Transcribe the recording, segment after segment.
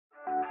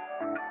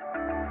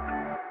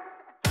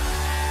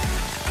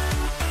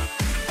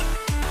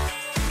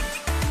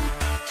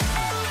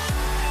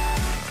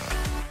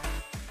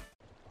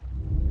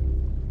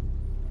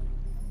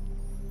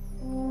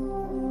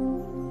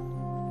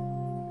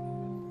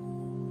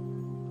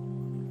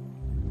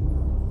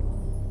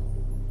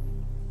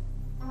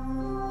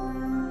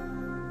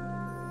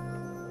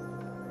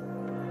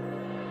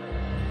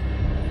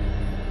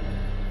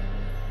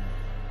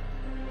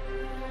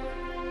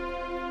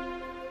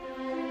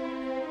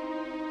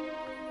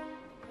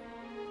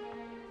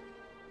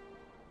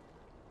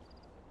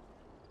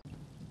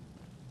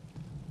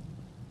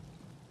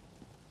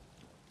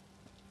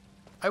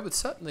I would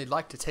certainly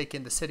like to take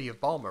in the city of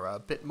Balmora a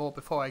bit more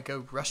before I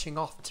go rushing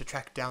off to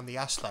track down the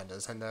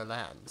Ashlanders and their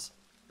lands.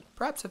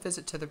 Perhaps a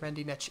visit to the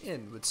Rendinech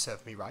Inn would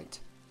serve me right.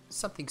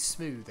 Something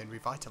smooth and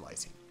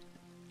revitalizing.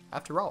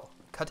 After all,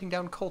 cutting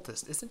down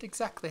cultists isn't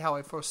exactly how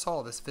I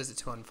foresaw this visit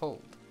to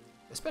unfold,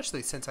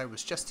 especially since I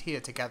was just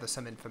here to gather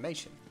some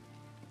information.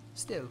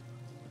 Still,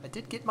 I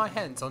did get my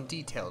hands on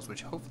details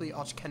which hopefully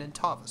Archcanon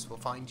Tarvis will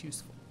find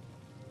useful.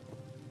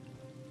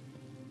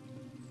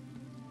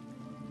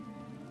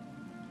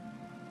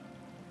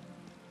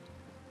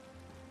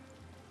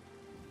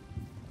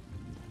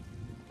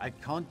 I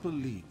can't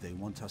believe they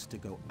want us to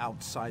go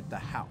outside the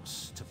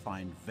house to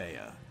find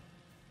Vea.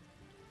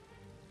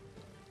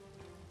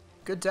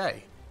 Good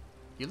day.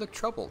 You look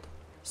troubled.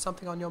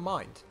 Something on your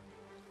mind?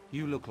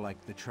 You look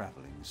like the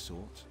traveling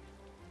sort.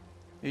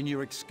 In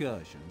your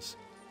excursions,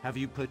 have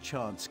you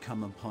perchance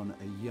come upon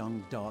a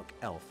young dark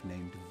elf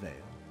named Vea?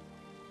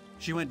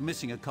 She went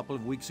missing a couple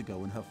of weeks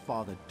ago and her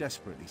father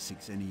desperately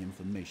seeks any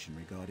information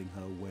regarding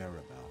her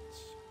whereabouts.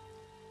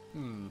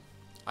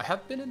 I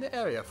have been in the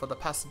area for the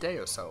past day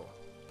or so,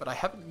 but I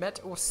haven't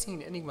met or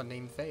seen anyone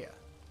named Vea.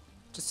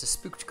 Just a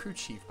spooked crew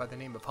chief by the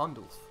name of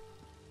Hundulf.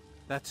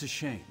 That's a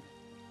shame.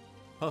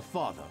 Her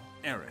father,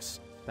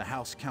 Eris, the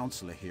house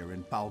councilor here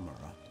in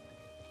Balmora,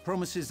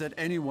 promises that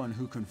anyone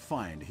who can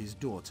find his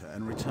daughter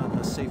and return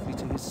her safely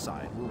to his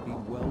side will be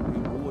well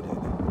rewarded.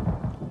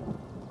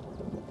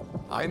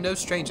 I am no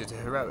stranger to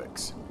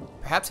heroics.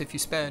 Perhaps if you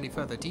spare any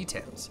further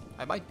details,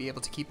 I might be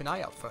able to keep an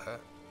eye out for her.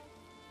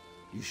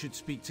 You should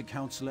speak to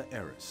Councilor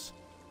Eris.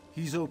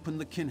 He's opened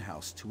the kin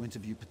house to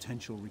interview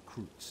potential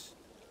recruits.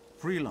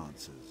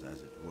 Freelancers,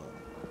 as it were.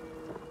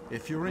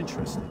 If you're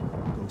interested,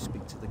 go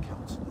speak to the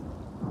Councilor.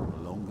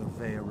 The longer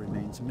Vea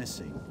remains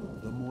missing,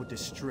 the more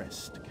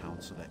distressed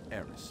Councilor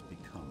Eris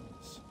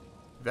becomes.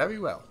 Very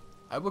well.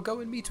 I will go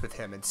and meet with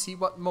him and see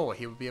what more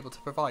he will be able to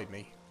provide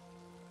me.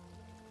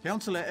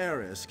 Councilor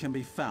Eris can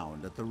be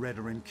found at the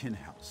Redoran kin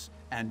house,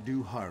 and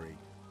do hurry.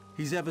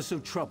 He's ever so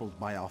troubled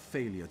by our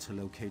failure to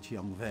locate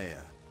young Vea.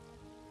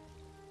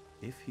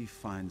 If he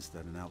finds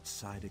that an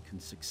outsider can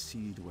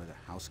succeed where the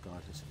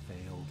houseguard has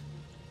failed,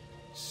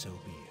 so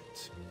be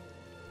it.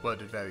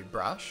 Worded very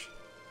brash.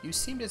 You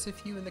seem as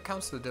if you and the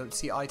Councilor don't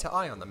see eye to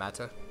eye on the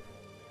matter.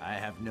 I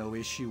have no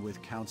issue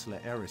with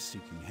Councilor Eris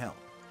seeking help.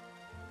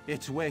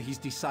 It's where he's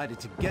decided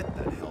to get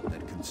that help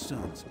that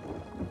concerns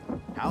me.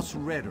 House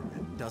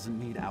Redoran doesn't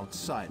need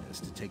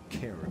outsiders to take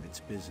care of its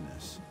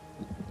business.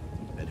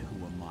 But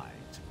who am I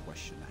to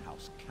question the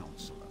House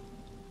Councilor?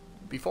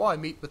 Before I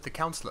meet with the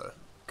Councilor,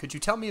 could you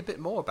tell me a bit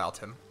more about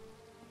him?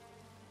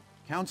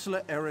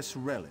 Councilor Eris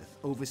Relith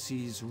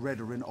oversees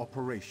Redoran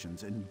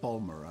operations in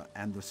Balmora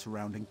and the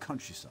surrounding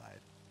countryside.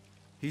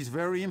 He's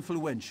very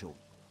influential,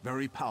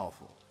 very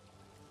powerful.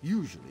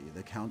 Usually,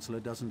 the Councilor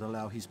doesn't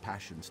allow his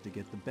passions to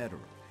get the better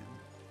of him.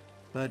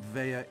 But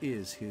Vea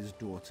is his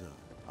daughter,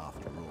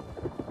 after all.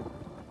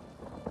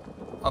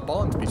 A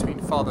bond between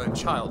father and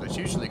child is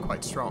usually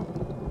quite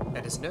strong,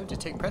 and is known to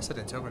take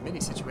precedence over many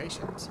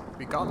situations,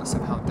 regardless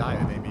of how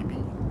dire they may be.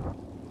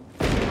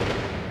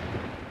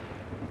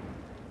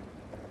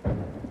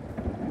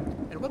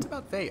 And what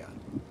about Vea?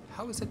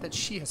 How is it that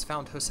she has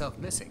found herself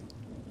missing?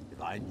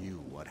 If I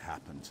knew what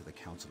happened to the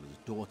Councilor's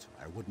daughter,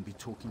 I wouldn't be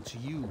talking to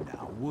you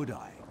now, would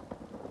I?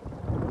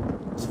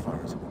 As far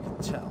as we can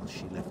tell,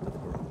 she left of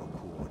her own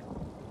accord.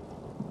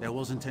 There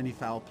wasn't any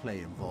foul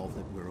play involved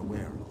that we're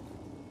aware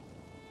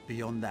of.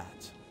 Beyond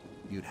that,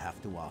 you'd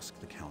have to ask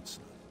the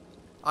Councilor.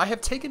 I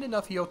have taken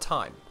enough of your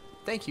time.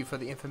 Thank you for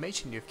the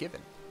information you've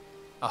given.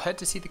 I'll head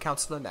to see the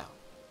Councilor now.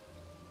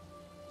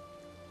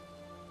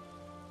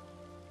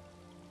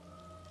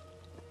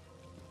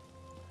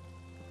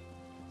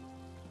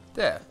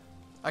 There.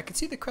 I can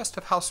see the crest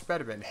of House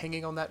Redoran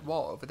hanging on that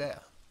wall over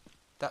there.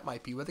 That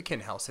might be where the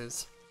kin house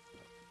is.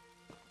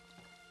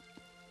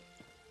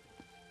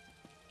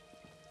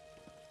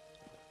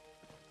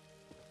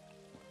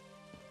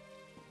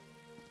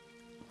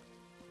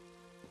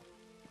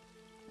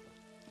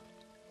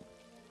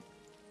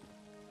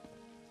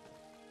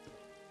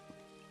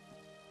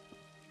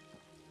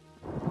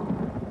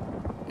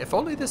 If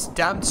only this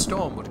damned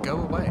storm would go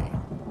away.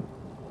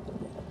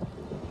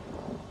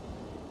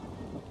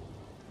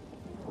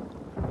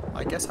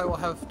 I guess I will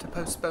have to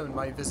postpone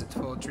my visit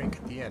for a drink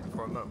at the inn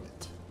for a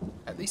moment.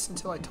 At least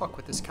until I talk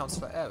with this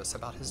Councilor Eris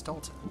about his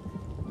daughter.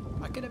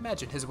 I can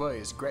imagine his worry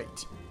is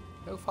great.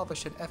 No father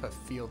should ever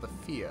feel the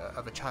fear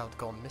of a child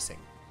gone missing.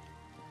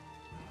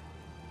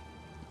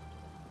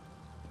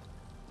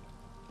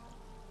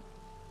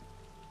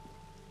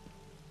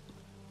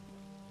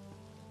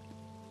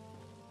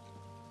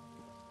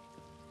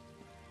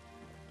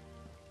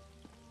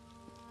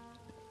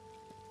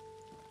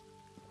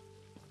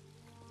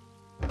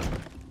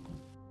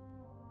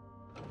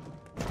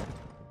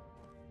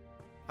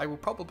 I will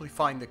probably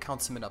find the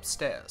councilman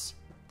upstairs.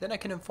 Then I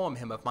can inform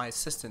him of my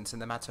assistance in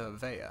the matter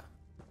of Vea.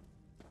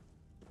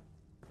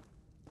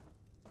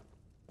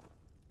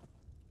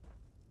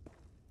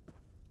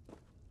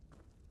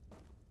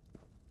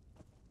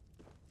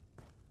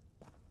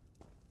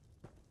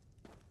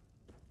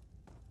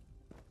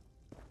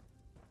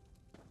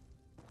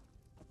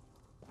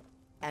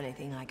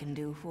 Anything I can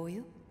do for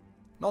you?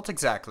 Not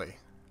exactly.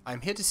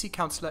 I'm here to see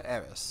Councilor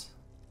Eris.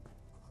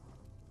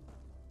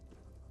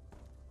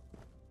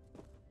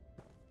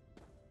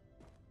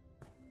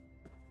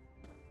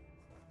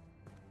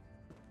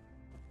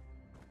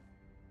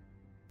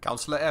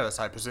 Councilor Eris,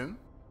 I presume?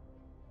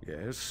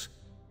 Yes?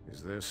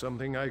 Is there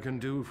something I can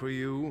do for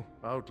you,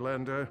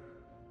 Outlander?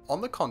 On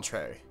the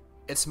contrary,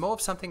 it's more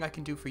of something I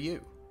can do for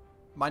you.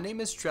 My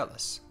name is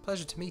Drelis.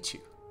 Pleasure to meet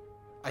you.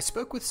 I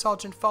spoke with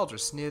Sergeant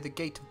Faldris near the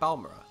gate of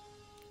Balmora,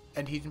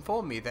 and he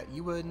informed me that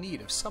you were in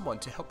need of someone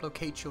to help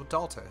locate your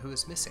daughter who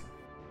is missing.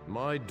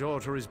 My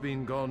daughter has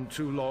been gone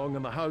too long,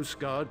 and the house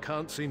guard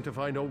can't seem to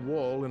find a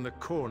wall in the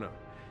corner.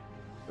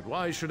 But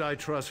why should I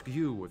trust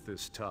you with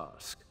this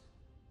task?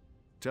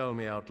 Tell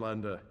me,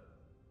 Outlander,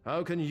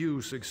 how can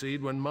you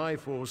succeed when my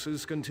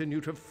forces continue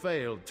to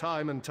fail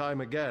time and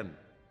time again?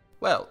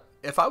 Well,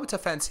 if I were to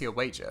fancy a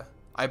wager,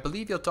 I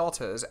believe your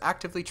daughter is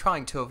actively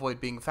trying to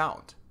avoid being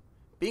found.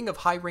 Being of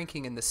high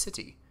ranking in the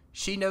city,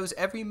 she knows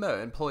every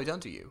mer employed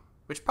under you,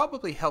 which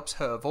probably helps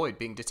her avoid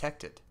being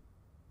detected.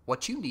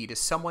 What you need is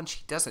someone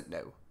she doesn't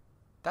know.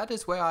 That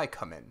is where I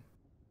come in.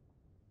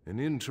 An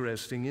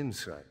interesting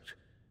insight.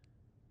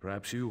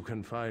 Perhaps you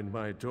can find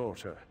my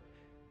daughter.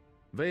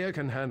 Vea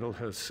can handle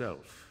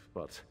herself,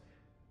 but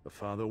the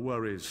father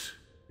worries,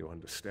 you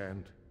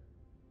understand?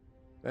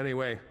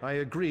 Anyway, I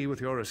agree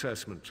with your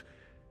assessment.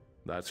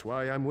 That's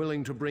why I'm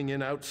willing to bring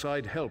in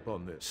outside help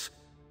on this.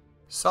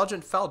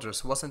 Sergeant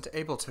Faldris wasn't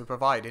able to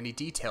provide any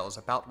details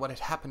about what had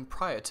happened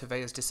prior to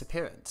Vea's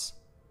disappearance.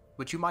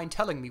 Would you mind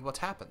telling me what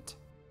happened?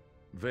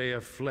 Vea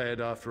fled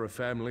after a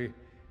family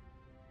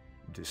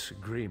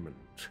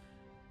disagreement.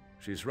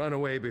 She's run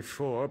away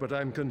before, but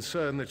I'm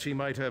concerned that she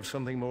might have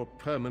something more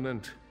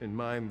permanent in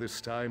mind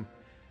this time,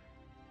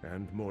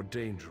 and more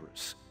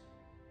dangerous.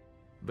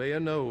 Vea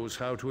knows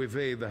how to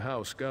evade the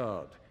house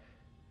guard,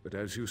 but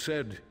as you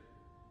said,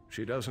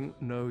 she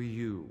doesn't know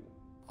you.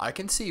 I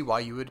can see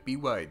why you would be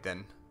worried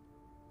then.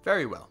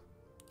 Very well.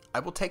 I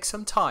will take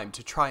some time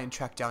to try and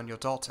track down your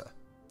daughter.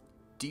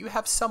 Do you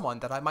have someone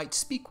that I might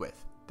speak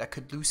with that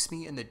could loose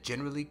me in the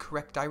generally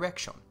correct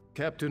direction?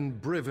 Captain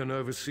Briven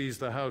oversees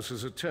the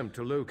house's attempt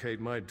to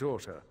locate my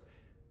daughter.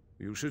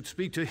 You should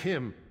speak to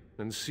him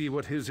and see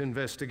what his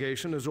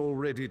investigation has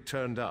already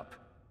turned up.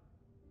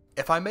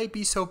 If I may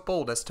be so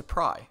bold as to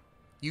pry,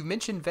 you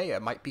mentioned Vea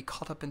might be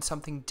caught up in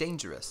something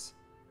dangerous.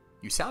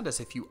 You sound as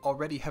if you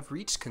already have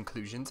reached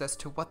conclusions as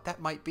to what that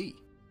might be.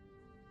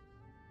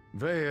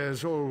 Vea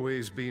has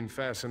always been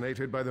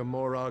fascinated by the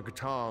Morag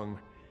Tong.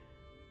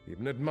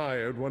 Even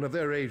admired one of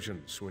their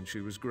agents when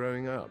she was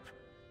growing up.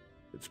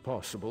 It's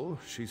possible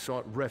she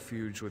sought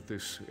refuge with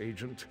this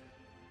agent,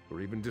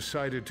 or even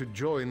decided to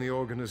join the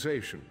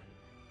organization.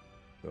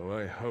 Though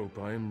I hope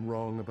I'm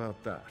wrong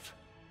about that.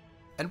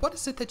 And what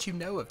is it that you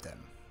know of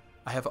them?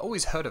 I have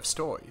always heard of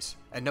stories,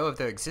 and know of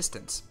their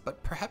existence,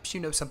 but perhaps you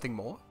know something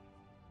more?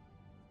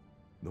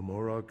 The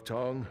Morag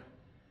Tong?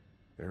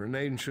 They're an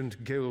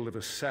ancient guild of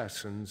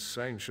assassins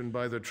sanctioned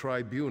by the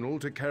Tribunal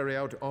to carry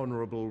out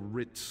honorable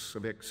writs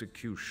of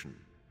execution.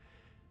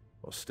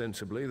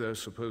 Ostensibly, they're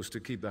supposed to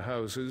keep the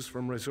houses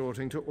from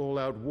resorting to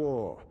all-out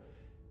war,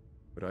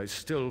 but I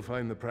still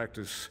find the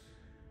practice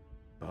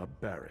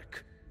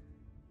barbaric.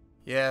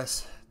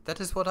 Yes,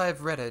 that is what I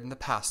have read in the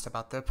past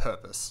about their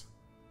purpose.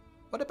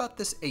 What about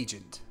this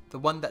agent, the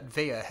one that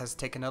Vea has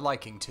taken a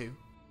liking to?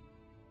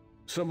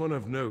 Someone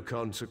of no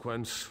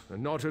consequence,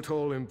 and not at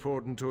all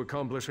important to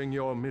accomplishing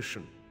your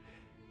mission.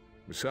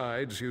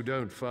 Besides, you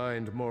don't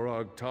find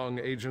Morag Tong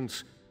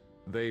agents,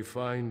 they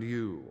find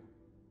you.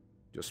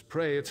 Just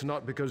pray it's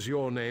not because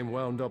your name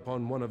wound up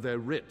on one of their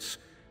writs.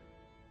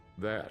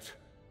 That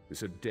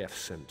is a death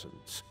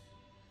sentence.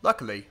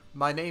 Luckily,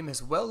 my name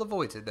has well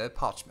avoided their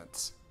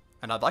parchments,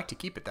 and I'd like to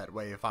keep it that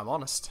way if I'm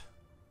honest.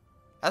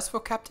 As for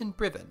Captain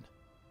Briven,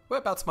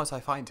 whereabouts might I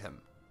find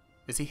him?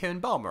 Is he here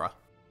in Balmora?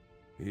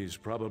 He's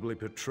probably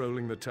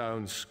patrolling the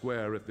town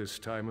square at this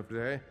time of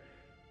day.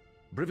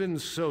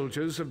 Briven's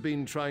soldiers have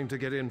been trying to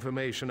get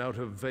information out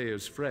of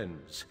Vea's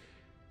friends.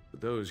 But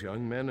those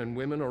young men and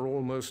women are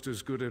almost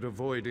as good at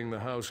avoiding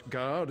the house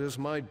guard as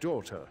my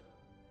daughter.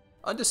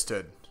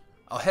 Understood.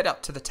 I'll head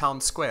up to the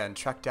town square and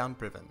track down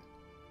Briven.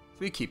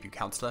 We keep you,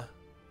 Councilor.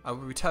 I will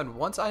return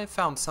once I have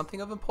found something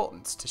of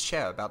importance to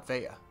share about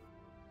Vea.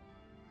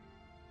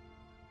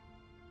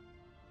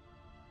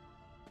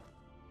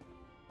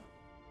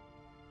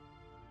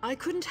 I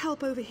couldn't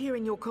help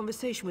overhearing your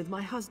conversation with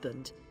my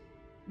husband.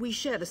 We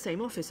share the same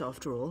office,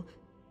 after all.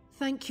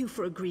 Thank you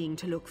for agreeing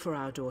to look for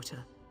our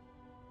daughter.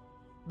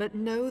 But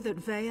know that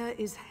Vea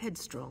is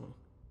headstrong.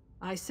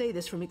 I say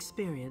this from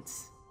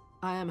experience.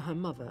 I am her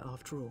mother,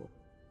 after all.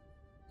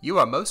 You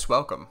are most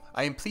welcome.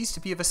 I am pleased to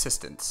be of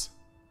assistance.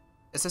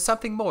 Is there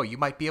something more you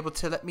might be able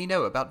to let me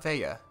know about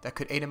Vea that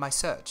could aid in my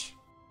search?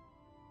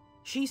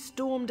 She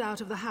stormed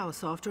out of the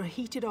house after a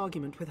heated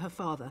argument with her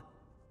father.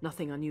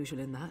 Nothing unusual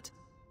in that.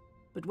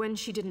 But when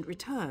she didn't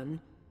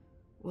return,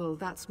 well,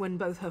 that's when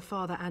both her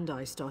father and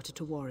I started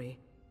to worry.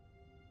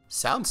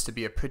 Sounds to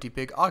be a pretty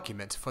big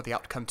argument for the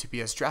outcome to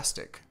be as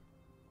drastic.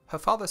 Her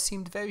father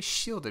seemed very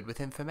shielded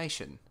with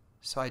information,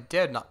 so I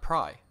dared not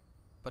pry.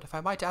 But if I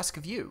might ask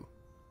of you,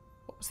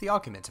 what was the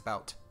argument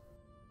about?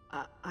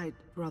 I'd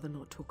rather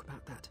not talk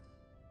about that.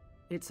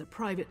 It's a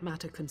private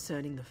matter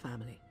concerning the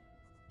family.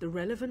 The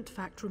relevant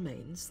fact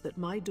remains that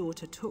my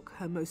daughter took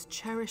her most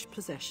cherished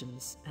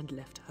possessions and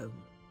left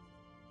home.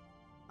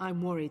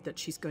 I'm worried that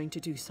she's going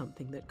to do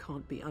something that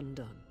can't be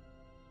undone.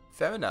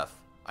 Fair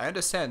enough. I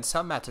understand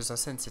some matters are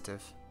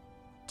sensitive.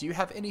 Do you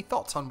have any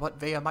thoughts on what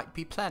Vea might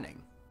be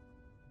planning?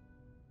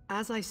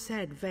 As I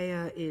said,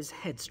 Vea is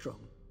headstrong,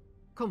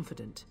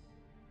 confident,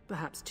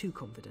 perhaps too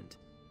confident.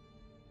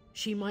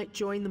 She might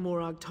join the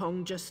Morag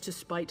Tong just to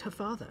spite her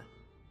father,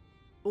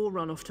 or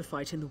run off to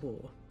fight in the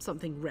war,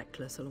 something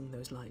reckless along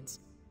those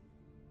lines.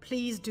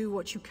 Please do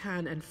what you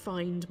can and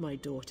find my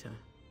daughter.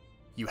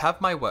 You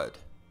have my word.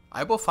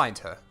 I will find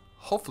her,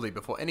 hopefully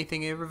before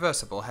anything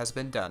irreversible has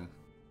been done.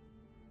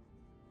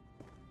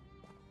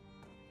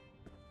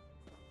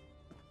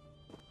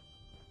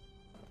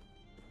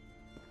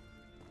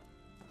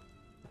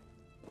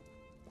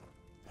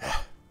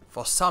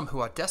 For some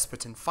who are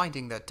desperate in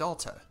finding their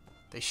daughter,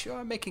 they sure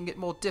are making it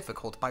more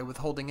difficult by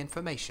withholding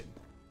information.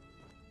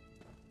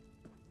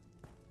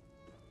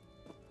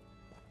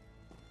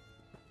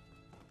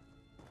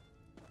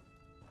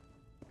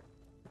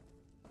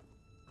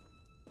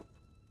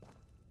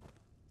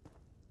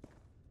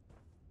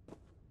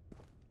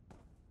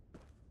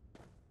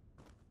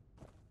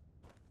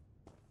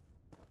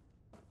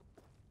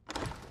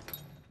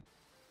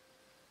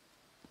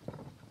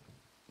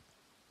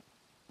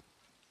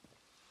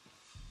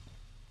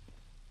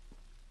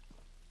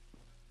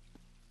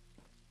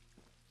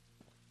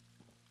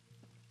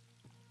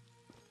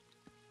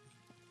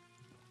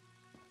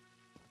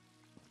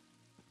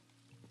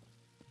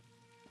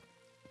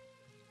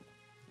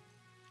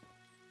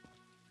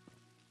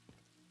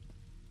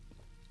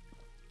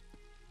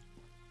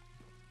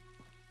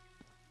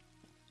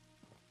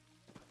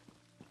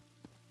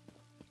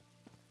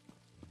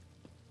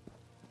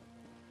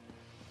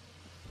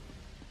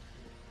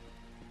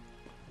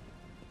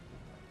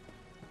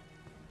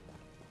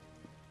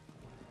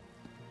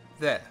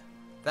 There.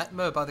 That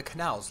mer by the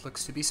canals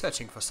looks to be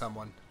searching for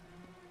someone.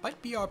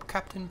 Might be our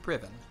Captain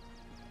Briven.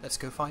 Let's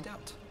go find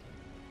out.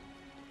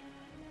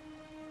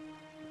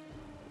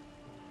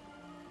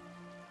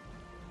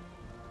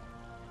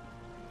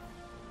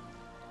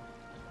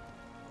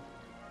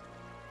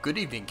 Good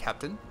evening,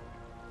 Captain.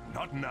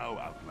 Not now,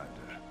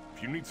 Outlander.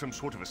 If you need some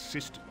sort of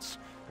assistance,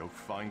 go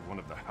find one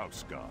of the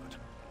House Guard.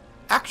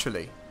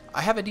 Actually,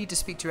 I have a need to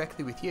speak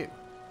directly with you.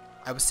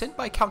 I was sent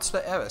by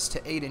Councilor Eris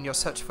to aid in your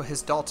search for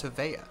his daughter,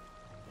 Vea.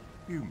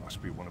 You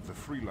must be one of the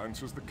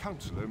freelancers the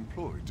Councilor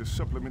employed to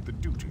supplement the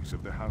duties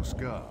of the House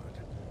Guard.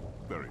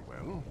 Very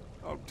well.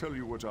 I'll tell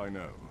you what I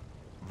know.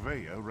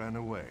 Vea ran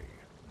away.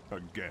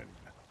 Again.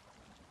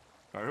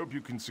 I hope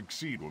you can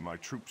succeed when my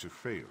troops have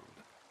failed.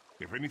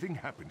 If anything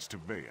happens to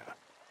Vea...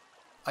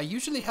 I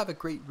usually have a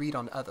great read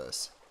on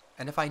others,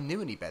 and if I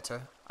knew any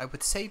better, I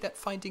would say that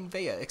finding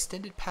Vea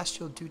extended past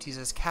your duties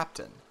as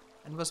captain,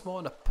 and was more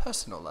on a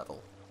personal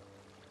level.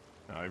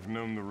 I've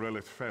known the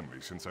Relith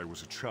family since I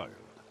was a child.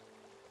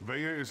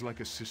 Vea is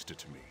like a sister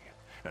to me,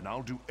 and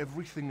I'll do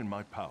everything in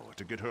my power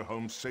to get her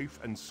home safe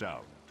and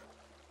sound.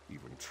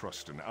 Even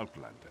trust an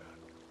Outlander.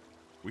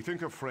 We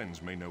think her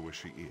friends may know where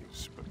she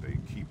is, but they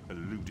keep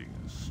eluding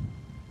us.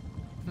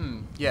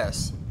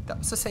 Yes. That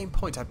was the same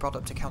point I brought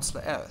up to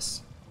Councilor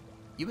Eris.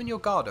 You and your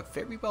guard are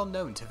very well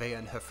known to Vea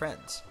and her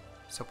friends,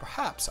 so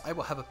perhaps I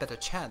will have a better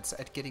chance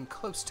at getting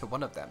close to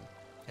one of them,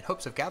 in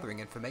hopes of gathering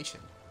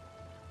information.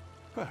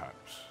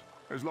 Perhaps.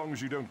 As long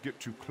as you don't get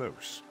too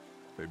close.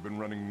 They've been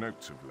running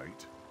notes of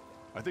late.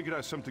 I think it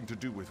has something to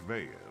do with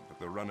Vea, but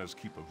the runners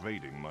keep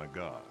evading my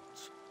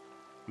guards.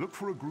 Look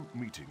for a group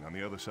meeting on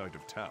the other side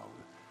of town,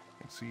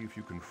 and see if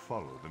you can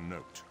follow the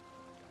note.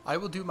 I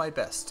will do my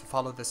best to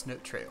follow this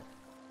note trail.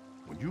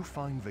 When you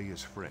find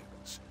Vea's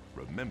friends,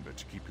 remember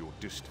to keep your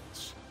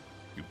distance.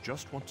 You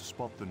just want to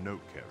spot the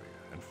note carrier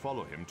and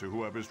follow him to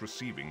whoever's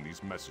receiving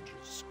these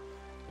messages.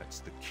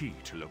 That's the key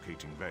to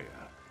locating Vea.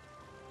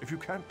 If you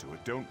can't do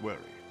it, don't worry.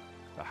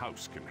 The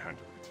house can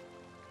handle it.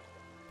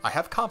 I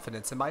have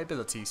confidence in my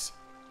abilities.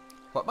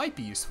 What might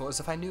be useful is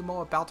if I knew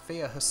more about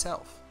Vea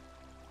herself.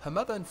 Her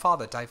mother and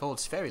father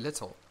divulged very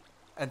little,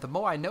 and the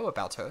more I know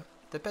about her,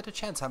 the better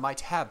chance I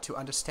might have to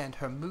understand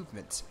her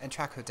movements and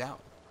track her down.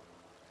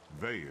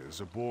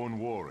 Vea's a born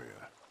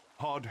warrior.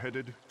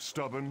 Hard-headed,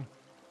 stubborn,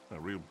 a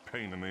real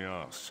pain in the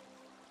ass.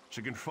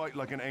 She can fight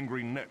like an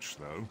angry netch,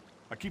 though.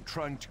 I keep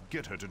trying to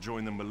get her to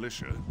join the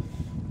militia.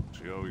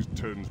 She always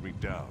turns me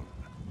down.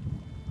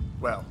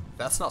 Well,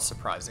 that's not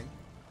surprising.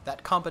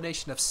 That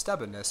combination of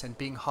stubbornness and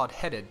being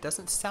hard-headed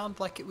doesn't sound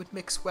like it would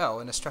mix well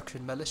in a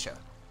structured militia.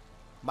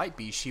 Might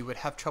be she would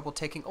have trouble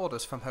taking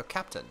orders from her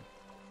captain.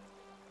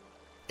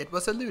 It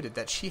was alluded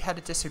that she had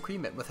a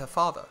disagreement with her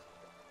father.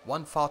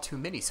 One far too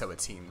many, so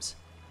it seems.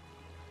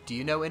 Do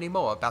you know any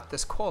more about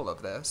this quarrel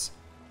of theirs?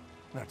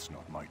 That's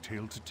not my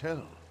tale to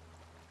tell.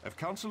 If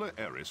Councilor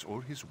Eris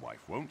or his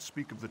wife won't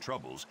speak of the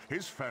troubles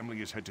his family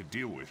has had to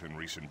deal with in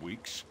recent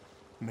weeks,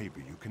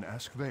 Maybe you can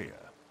ask Vea.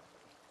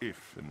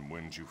 If and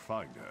when you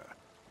find her.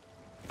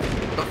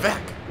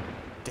 Vivek!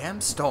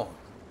 Damn storm.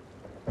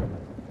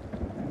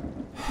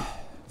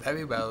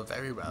 Very well,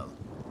 very well.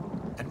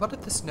 And what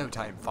of this note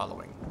I am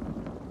following?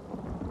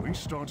 We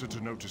started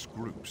to notice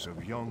groups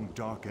of young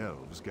dark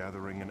elves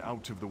gathering in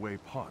out-of-the-way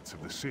parts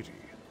of the city.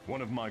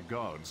 One of my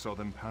guards saw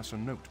them pass a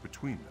note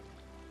between them,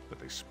 but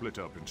they split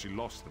up and she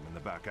lost them in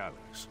the back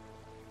alleys.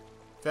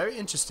 Very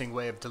interesting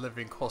way of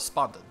delivering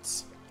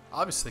correspondence.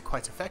 Obviously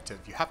quite effective,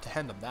 you have to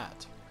hand them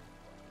that.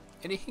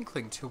 Any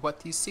inkling to what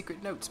these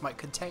secret notes might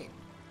contain?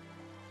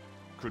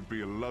 Could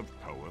be a love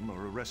poem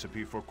or a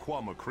recipe for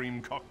Kwama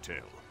cream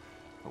cocktail.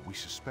 But we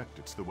suspect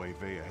it's the way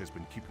Vea has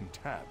been keeping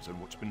tabs on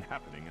what's been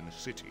happening in the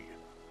city.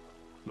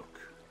 Look,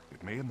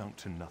 it may amount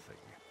to nothing,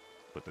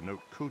 but the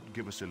note could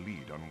give us a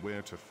lead on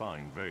where to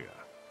find Vea.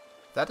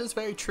 That is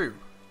very true.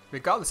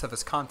 Regardless of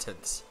its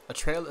contents, a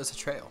trail is a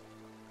trail.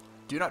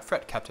 Do not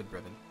fret, Captain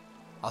Riven.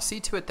 I'll see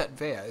to it that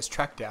Vea is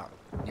tracked down.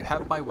 You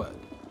have my word.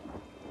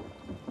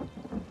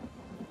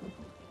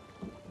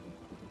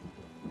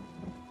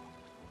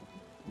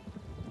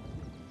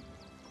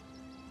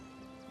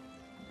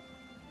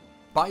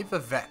 By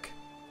Vivek,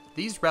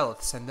 these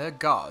Reliths and their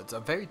guards are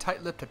very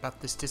tight-lipped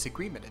about this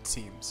disagreement, it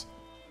seems.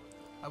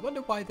 I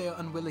wonder why they are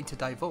unwilling to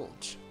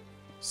divulge.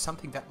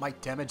 Something that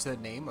might damage their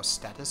name or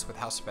status with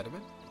House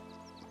Redoran?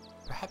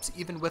 Perhaps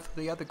even with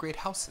the other great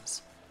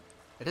houses.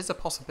 It is a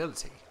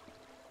possibility.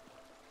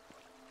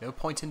 No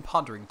point in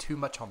pondering too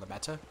much on the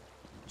matter.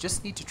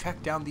 Just need to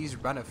track down these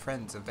runner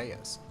friends of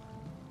Vea's.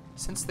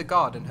 Since the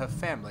guard and her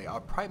family are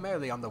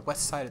primarily on the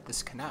west side of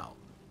this canal,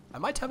 I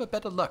might have a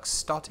better luck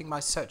starting my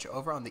search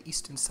over on the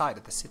eastern side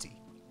of the city.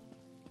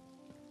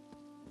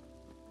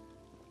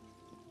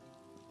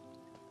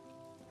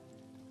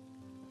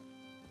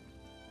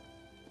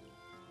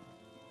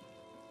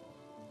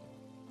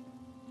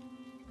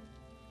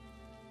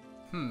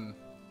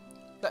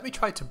 Let me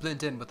try to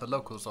blend in with the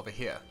locals over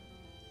here,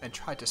 and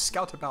try to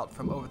scout about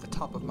from over the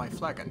top of my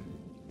flagon.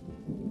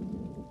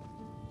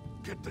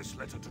 Get this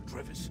letter to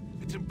Drelis.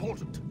 It's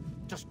important.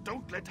 Just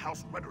don't let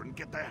House Redoran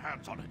get their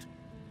hands on it.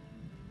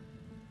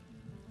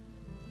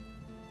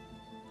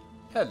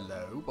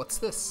 Hello, what's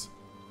this?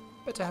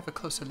 Better have a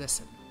closer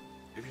listen.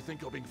 If you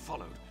think you're being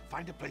followed,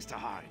 find a place to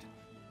hide.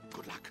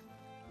 Good luck.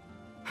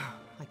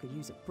 I could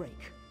use a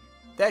break.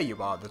 There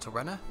you are, little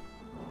runner.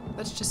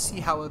 Let's just see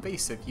how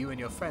evasive you and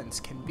your friends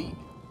can be.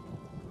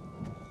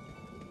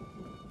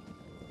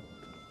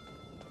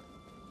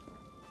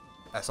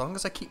 As long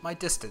as I keep my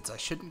distance, I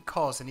shouldn't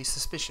cause any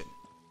suspicion.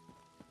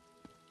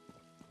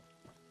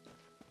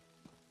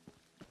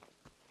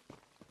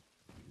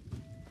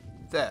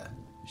 There.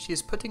 She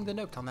is putting the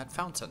note on that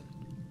fountain.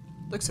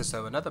 Looks as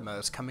though another Mer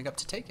is coming up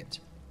to take it.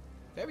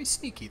 Very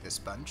sneaky, this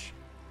bunch.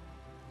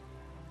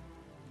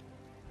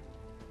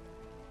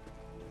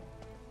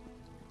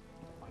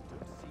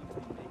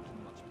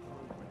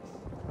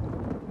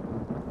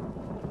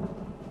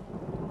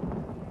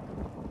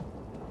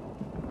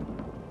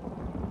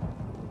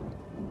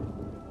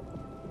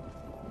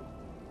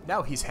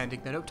 Now he's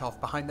handing the note off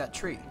behind that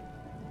tree.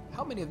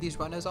 How many of these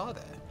runners are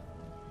there?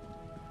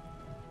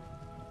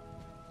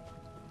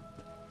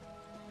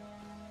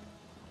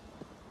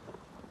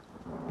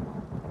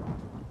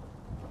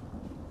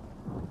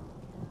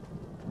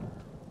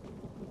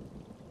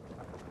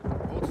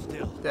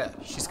 There,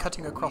 she's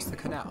cutting across the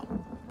canal.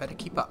 Better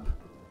keep up.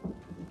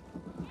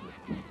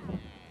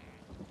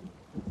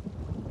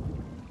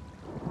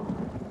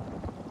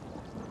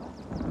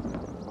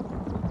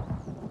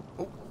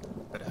 Oh,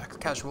 better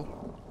act casual.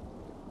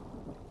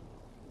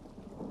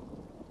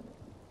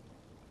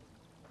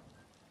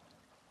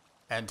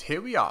 And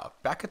here we are,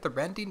 back at the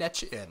Randy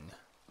Netch Inn.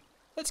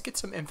 Let's get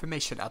some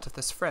information out of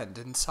this friend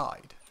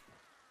inside.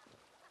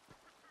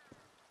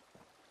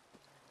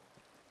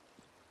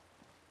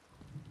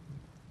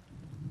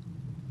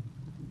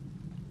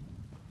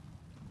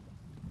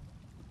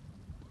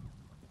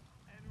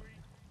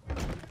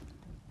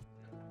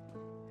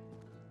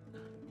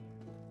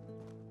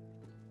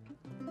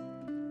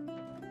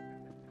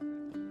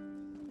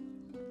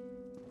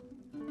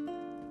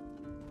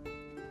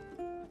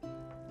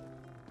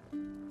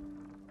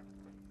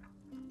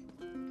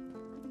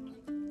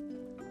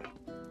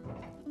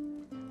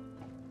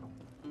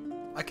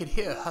 I could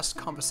hear a hushed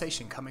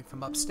conversation coming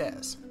from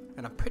upstairs,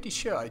 and I'm pretty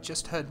sure I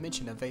just heard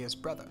mention of Vea's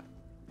brother.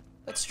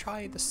 Let's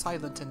try the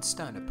silent and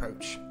stern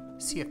approach,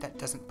 see if that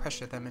doesn't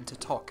pressure them into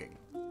talking.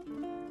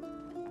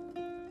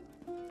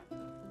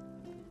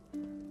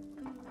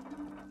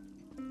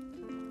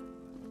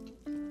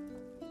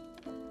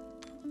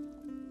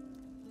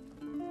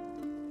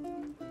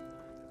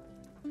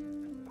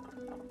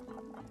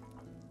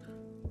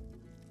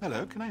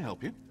 Hello, can I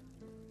help you?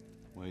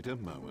 Wait a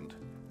moment.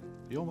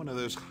 You're one of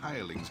those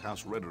hirelings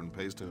House Redoran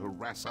pays to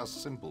harass us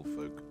simple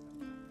folk.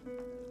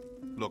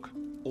 Look,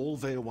 all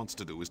Vea wants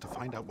to do is to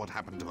find out what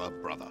happened to her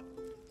brother.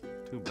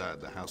 Too bad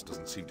the house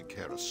doesn't seem to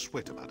care a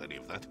swit about any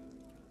of that.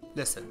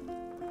 Listen,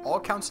 all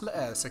Councilor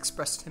Eris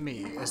expressed to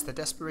me is the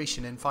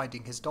desperation in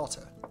finding his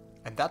daughter,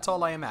 and that's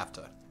all I am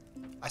after.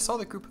 I saw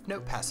the group of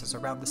note passers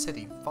around the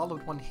city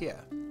followed one here,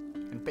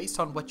 and based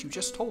on what you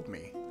just told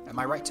me, am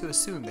I right to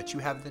assume that you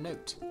have the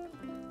note?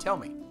 Tell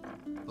me,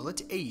 will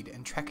it aid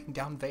in tracking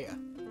down Vea?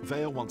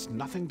 Vea wants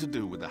nothing to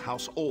do with the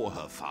house or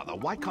her father.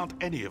 Why can't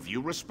any of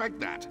you respect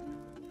that?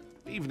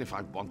 Even if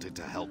I wanted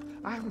to help,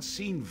 I haven't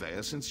seen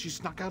Vea since she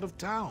snuck out of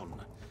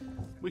town.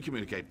 We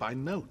communicate by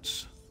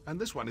notes, and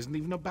this one isn't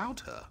even about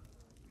her.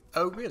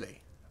 Oh,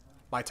 really?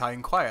 Might I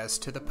inquire as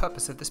to the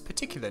purpose of this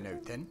particular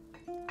note, then?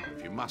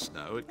 If you must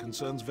know, it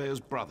concerns Vea's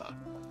brother.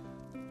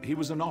 He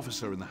was an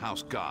officer in the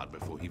House Guard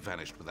before he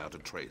vanished without a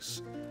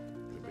trace.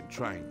 We've been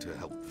trying to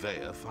help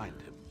Vea find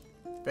him.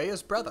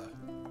 Vea's brother?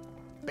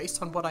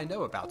 Based on what I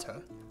know about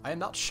her, I am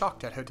not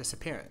shocked at her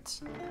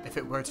disappearance, if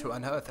it were to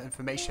unearth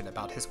information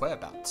about his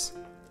whereabouts.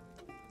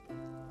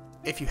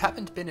 If you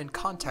haven't been in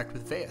contact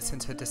with Vea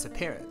since her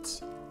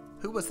disappearance,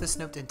 who was this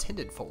note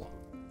intended for?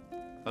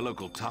 A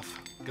local tough,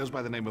 goes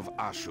by the name of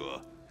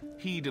Ashur.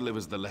 He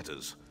delivers the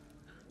letters.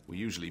 We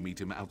usually meet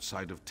him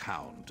outside of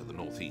town to the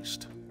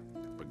northeast.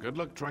 But good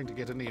luck trying to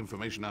get any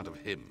information out of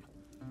him.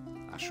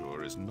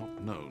 Ashur is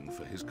not known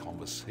for his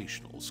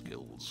conversational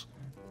skills.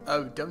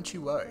 Oh, don't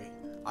you worry.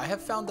 I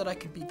have found that I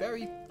can be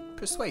very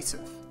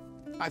persuasive.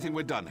 I think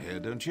we're done here,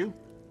 don't you?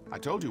 I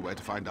told you where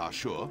to find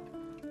Ashur.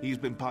 He's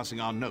been passing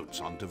our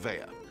notes on to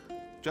Vea.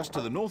 Just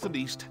to the north and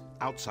east,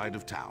 outside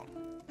of town.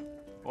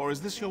 Or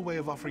is this your way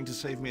of offering to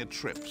save me a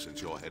trip,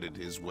 since you're headed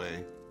his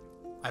way?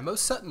 I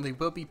most certainly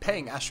will be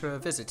paying Ashur a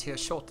visit here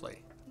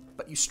shortly,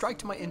 but you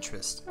striked my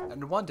interest,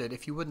 and wondered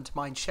if you wouldn't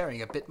mind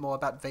sharing a bit more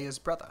about Vea's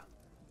brother.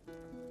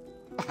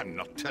 I'm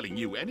not telling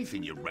you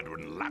anything, you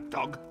veteran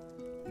lapdog.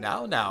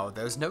 Now,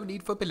 there's no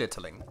need for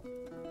belittling.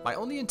 My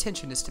only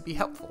intention is to be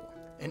helpful,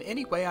 in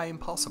any way I am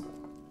possible.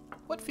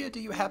 What fear do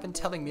you have in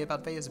telling me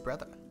about Vea's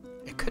brother?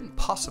 It couldn't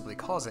possibly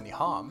cause any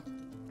harm.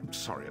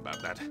 Sorry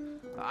about that.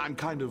 I'm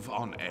kind of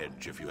on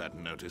edge, if you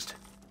hadn't noticed.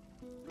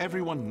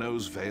 Everyone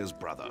knows Vea's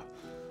brother.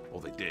 Or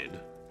they did,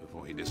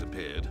 before he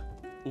disappeared.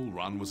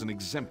 Ulran was an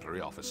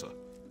exemplary officer.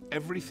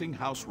 Everything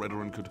House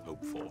Redoran could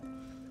hope for.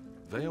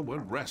 Vea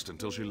won't rest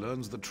until she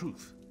learns the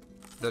truth.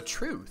 The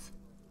truth?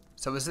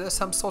 So is there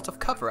some sort of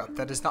cover-up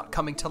that is not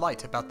coming to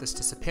light about this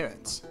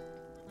disappearance?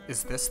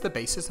 Is this the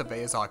basis of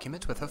Vea's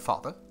argument with her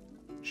father?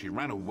 She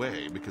ran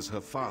away because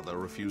her father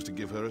refused to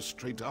give her a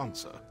straight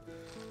answer.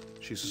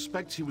 She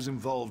suspects he was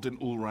involved in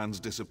Ulran's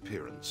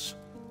disappearance.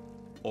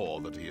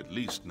 Or that he at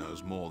least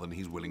knows more than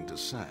he's willing to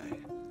say.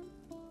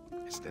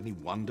 Is it any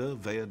wonder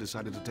Vea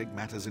decided to take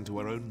matters into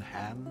her own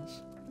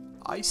hands?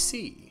 I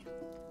see.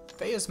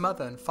 Vea's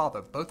mother and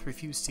father both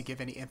refused to give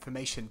any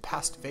information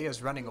past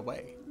Vea's running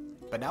away.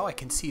 But now I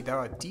can see there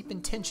are deep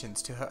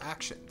intentions to her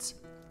actions,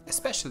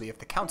 especially if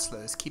the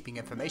Councilor is keeping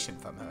information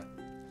from her.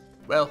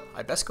 Well,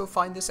 I best go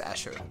find this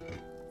Ashur.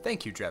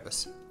 Thank you,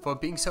 Drelis, for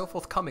being so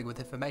forthcoming with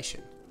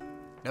information.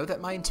 Know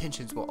that my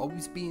intentions will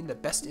always be in the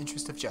best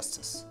interest of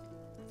justice.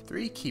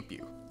 3 keep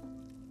you.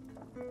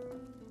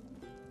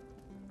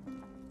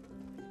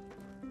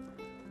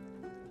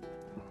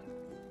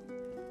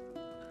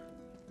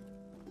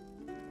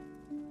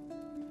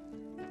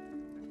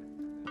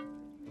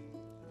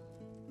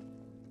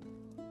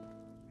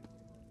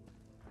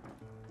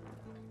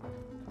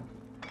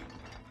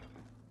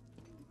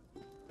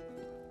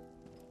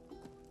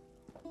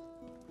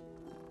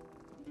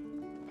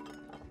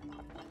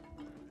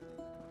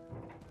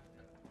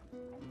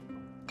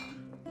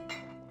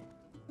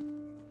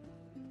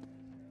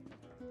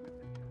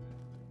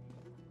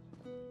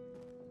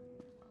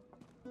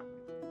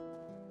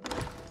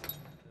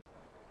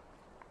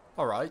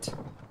 Alright,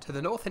 to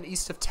the north and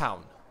east of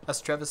town,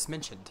 as Drelis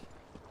mentioned.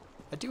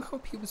 I do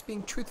hope he was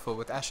being truthful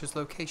with Ashur's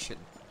location,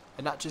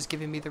 and not just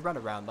giving me the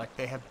runaround like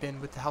they have been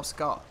with the House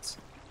Guards.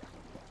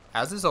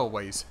 As is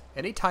always,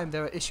 anytime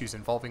there are issues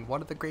involving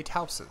one of the great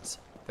houses,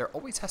 there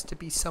always has to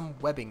be some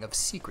webbing of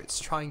secrets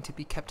trying to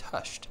be kept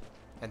hushed,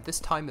 and this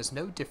time is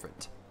no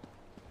different.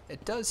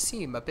 It does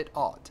seem a bit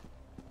odd,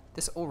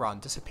 this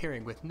Ulran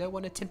disappearing with no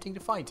one attempting to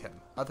find him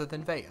other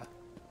than Vea.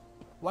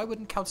 Why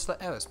wouldn't Councilor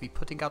Eris be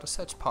putting out a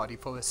search party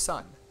for his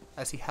son,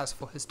 as he has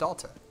for his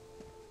daughter?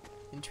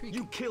 Intriguing.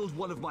 You killed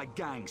one of my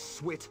gang,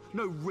 Swit.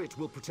 No writ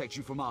will protect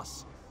you from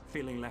us.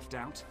 Feeling left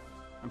out?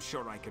 I'm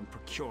sure I can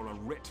procure a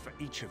writ for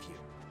each of you.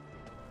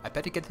 I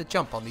better get the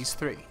jump on these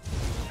 3.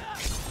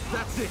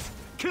 That's it!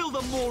 Kill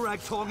the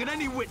Morag Tong and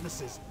any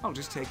witnesses! I'll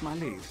just take my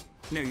leave.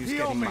 No use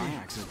Heal getting me. my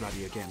axes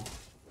bloody again.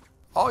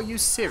 Are you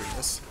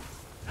serious?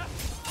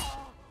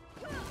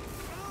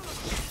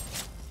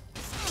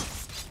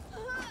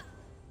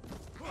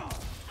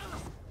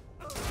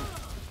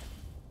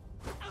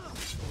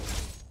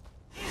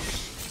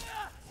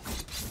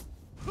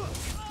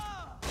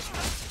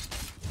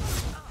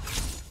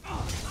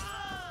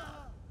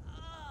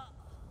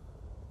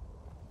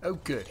 Oh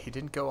good, he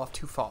didn't go off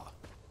too far.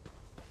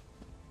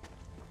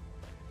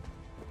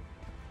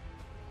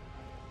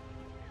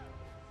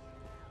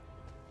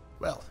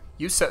 Well,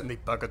 you certainly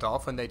buggered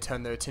off when they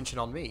turned their attention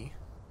on me.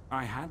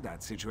 I had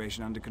that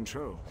situation under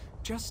control.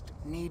 Just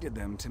needed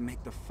them to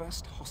make the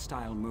first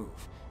hostile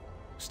move.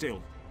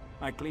 Still,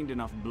 I cleaned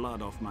enough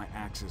blood off my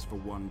axes for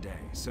one day,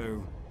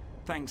 so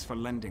thanks for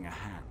lending a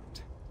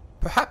hand.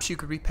 Perhaps you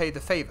could repay the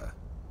favor.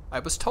 I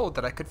was told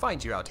that I could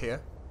find you out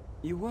here.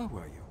 You were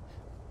you?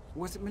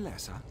 Was it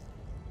Melissa?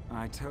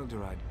 I told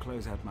her I'd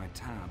close out my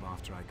tab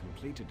after I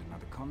completed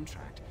another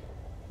contract.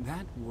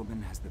 That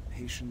woman has the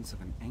patience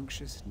of an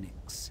anxious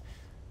Nyx.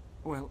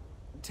 Well,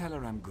 tell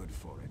her I'm good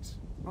for it.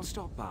 I'll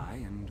stop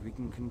by and we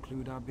can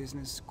conclude our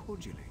business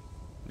cordially.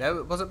 No,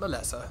 it wasn't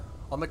Melissa.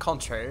 On the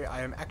contrary,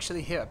 I am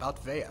actually here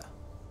about Vea.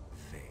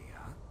 Vea?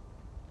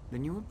 The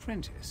new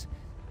apprentice?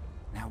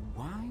 Now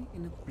why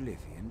in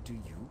oblivion do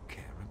you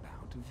care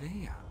about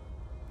Vea?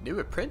 New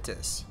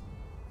apprentice?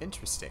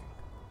 Interesting.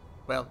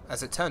 Well,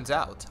 as it turns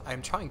out, I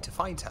am trying to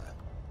find her.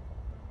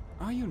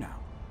 Are you now?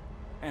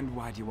 And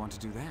why do you want to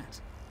do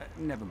that?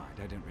 Never mind,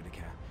 I don't really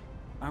care.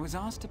 I was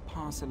asked to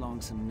pass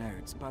along some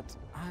notes, but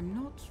I'm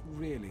not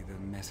really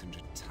the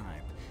messenger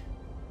type.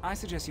 I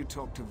suggest you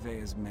talk to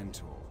Vea's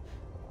mentor.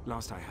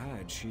 Last I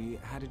heard, she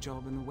had a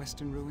job in the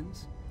Western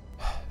Ruins.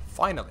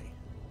 Finally.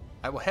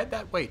 I will head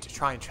that way to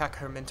try and track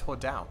her mentor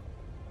down.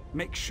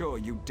 Make sure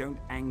you don't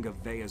anger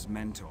Vea's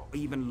mentor, or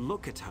even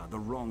look at her the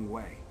wrong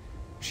way.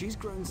 She's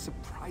grown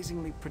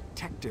surprisingly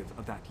protective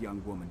of that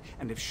young woman,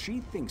 and if she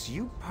thinks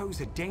you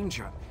pose a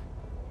danger...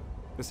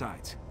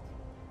 Besides,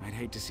 I'd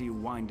hate to see you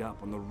wind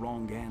up on the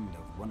wrong end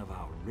of one of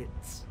our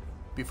writs.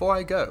 Before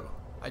I go,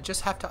 I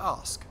just have to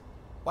ask,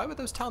 why were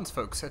those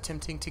townsfolk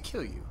attempting to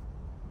kill you?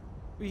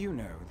 You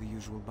know, the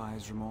usual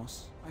buyer's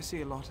remorse. I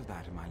see a lot of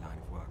that in my line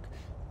of work.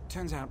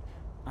 Turns out,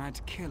 I had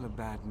to kill a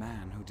bad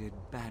man who did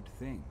bad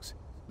things.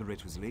 The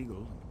writ was legal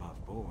and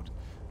above board.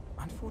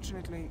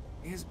 Unfortunately,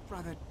 his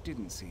brother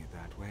didn't see it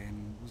that way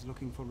and was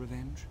looking for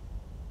revenge.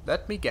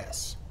 Let me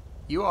guess.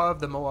 You are of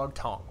the Morag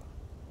Tong.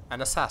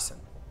 An assassin.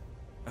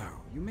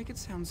 Oh, you make it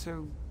sound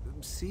so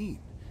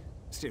obscene.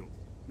 Still,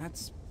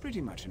 that's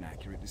pretty much an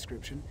accurate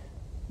description.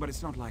 But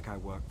it's not like I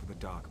work for the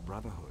Dark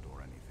Brotherhood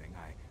or anything.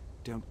 I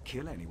don't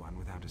kill anyone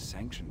without a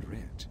sanctioned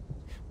writ.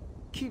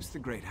 Keeps the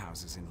great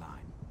houses in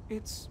line.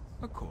 It's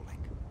a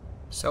calling.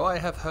 So I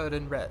have heard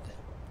and read.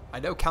 I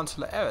know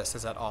Councilor Eris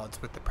is at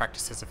odds with the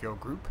practices of your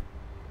group.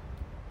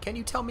 Can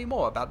you tell me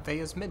more about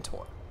Vea's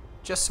mentor?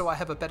 Just so I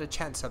have a better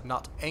chance of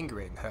not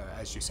angering her,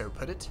 as you so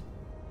put it.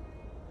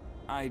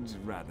 I'd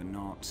rather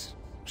not.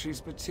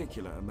 She's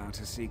particular about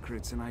her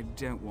secrets, and I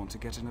don't want to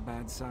get on a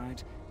bad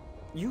side.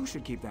 You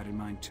should keep that in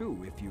mind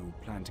too, if you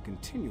plan to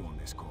continue on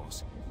this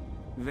course.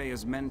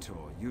 Vea's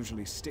mentor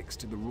usually sticks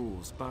to the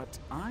rules, but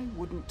I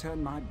wouldn't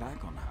turn my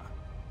back on her.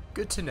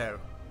 Good to know.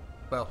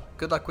 Well,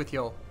 good luck with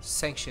your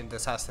sanctioned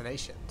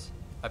assassinations.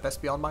 I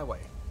best be on my way.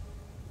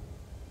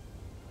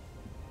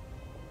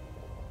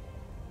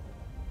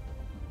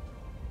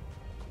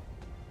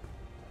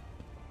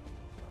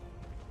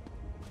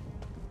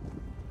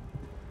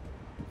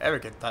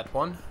 Arrogant, that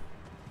one.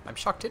 I'm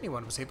shocked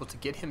anyone was able to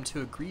get him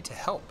to agree to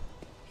help.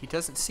 He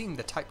doesn't seem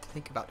the type to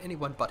think about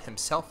anyone but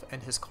himself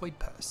and his coin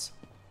purse.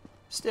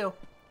 Still,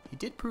 he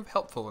did prove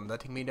helpful in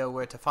letting me know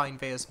where to find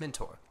Vea's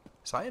mentor,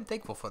 so I am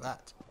thankful for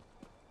that.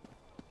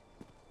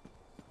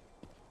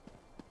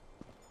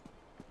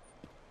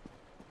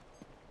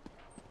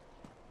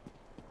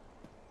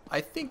 I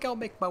think I'll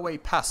make my way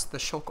past the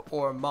Shulk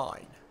Ore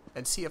mine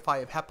and see if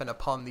I happen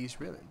upon these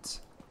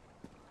ruins.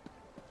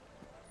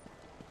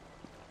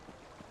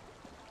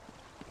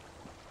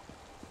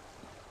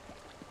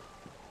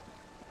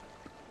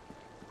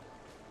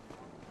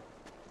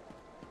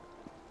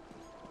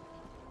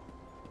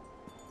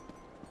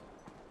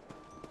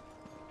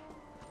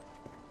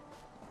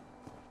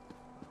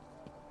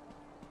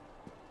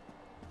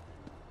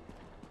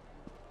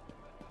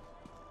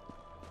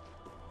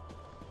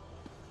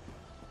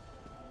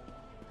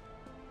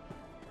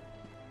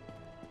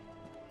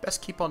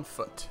 Best keep on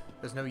foot.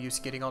 There's no use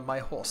getting on my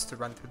horse to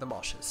run through the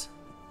marshes.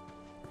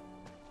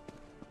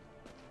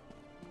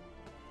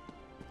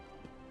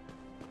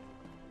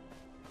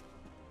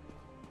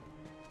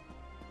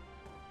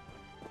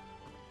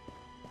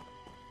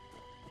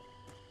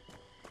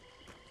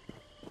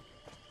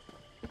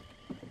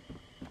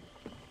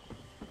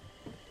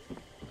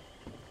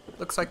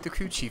 Looks like the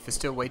crew chief is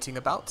still waiting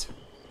about.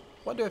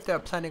 Wonder if they're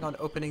planning on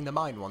opening the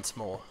mine once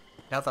more,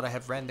 now that I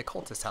have ran the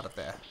cultists out of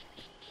there.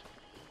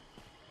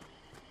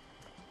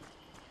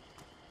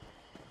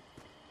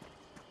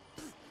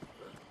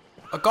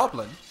 A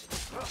goblin?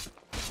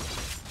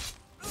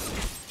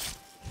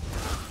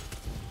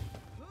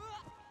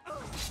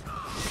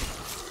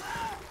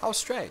 How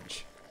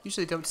strange.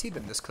 Usually don't see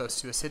them this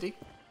close to a city.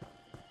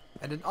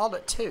 And an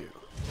owlet too.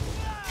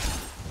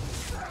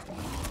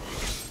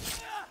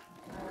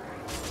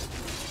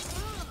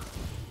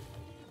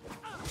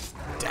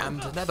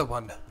 Damned, another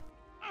one.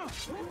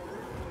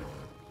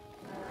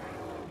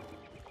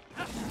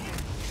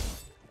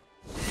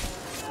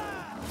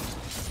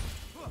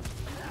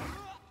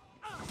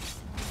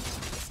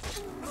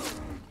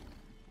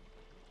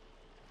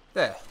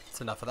 There,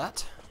 that's enough of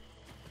that.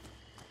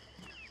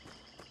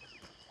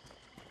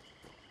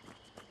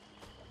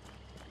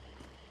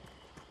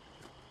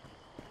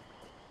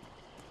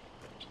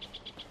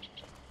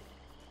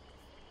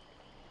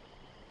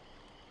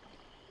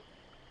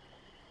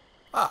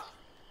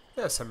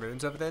 There are some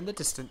ruins over there in the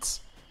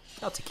distance.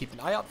 Now to keep an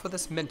eye out for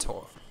this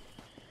mentor.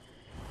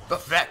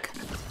 But Vec!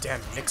 Damn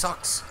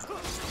Nixox!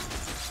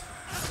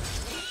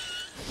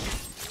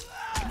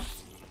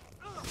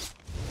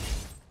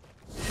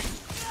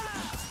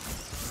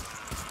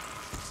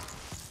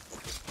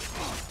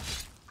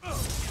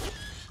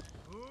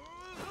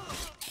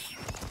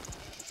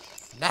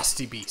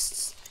 Nasty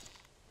beasts!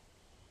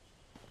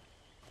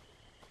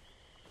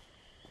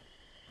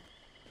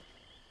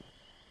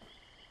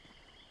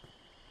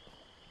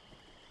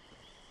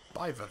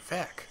 By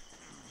Vivek,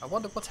 I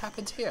wonder what's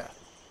happened here.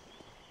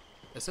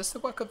 Is this the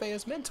work of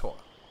Vea's mentor?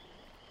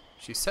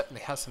 She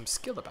certainly has some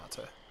skill about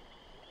her.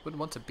 Wouldn't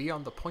want to be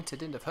on the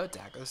pointed end of her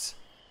daggers.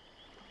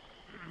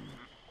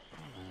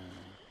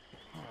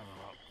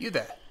 You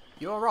there,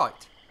 you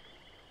alright?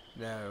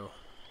 No,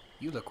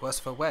 you look worse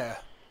for wear.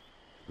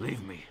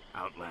 Leave me,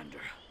 Outlander.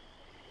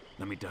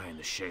 Let me die in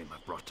the shame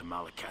I've brought to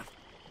Malakath.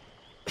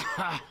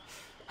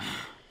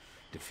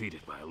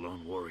 Defeated by a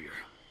lone warrior.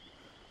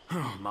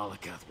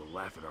 Malakath will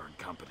laugh at our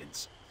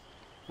incompetence.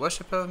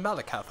 Worshipper of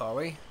Malakath, are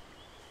we?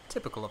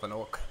 Typical of an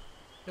orc.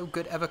 No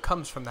good ever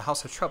comes from the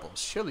House of Troubles.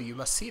 Surely you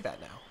must see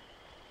that now.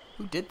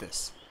 Who did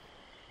this?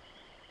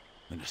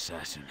 An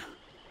assassin.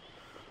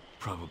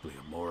 Probably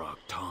a Morag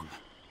tongue.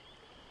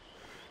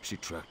 She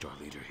tracked our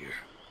leader here.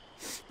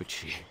 But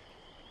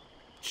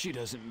she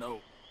doesn't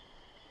know.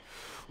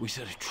 We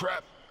set a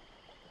trap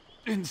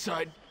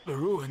inside the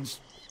ruins.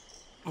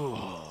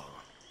 Oh.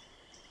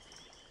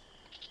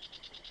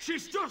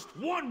 She's just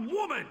one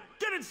woman!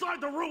 Get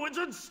inside the ruins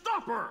and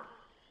stop her!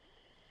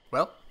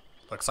 Well,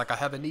 looks like I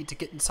have a need to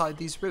get inside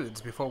these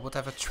ruins before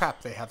whatever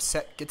trap they have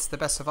set gets the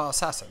best of our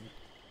assassin.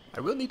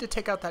 I will need to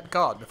take out that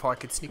guard before I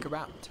can sneak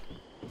around.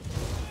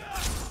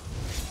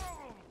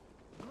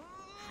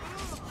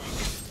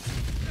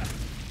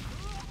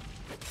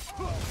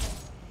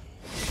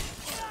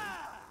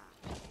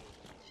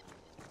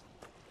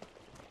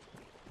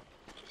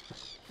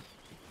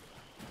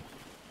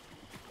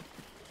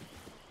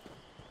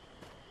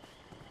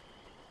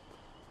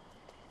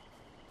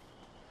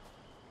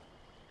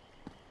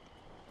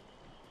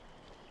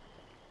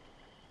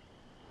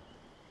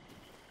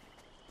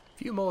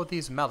 Few more of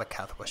these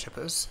Malakath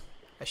worshippers.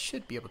 I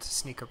should be able to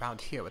sneak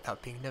around here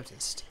without being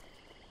noticed.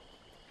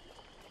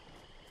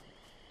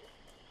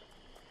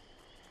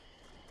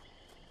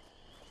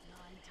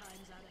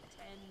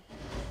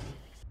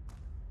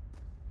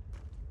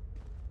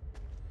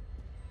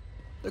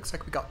 Looks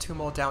like we got two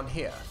more down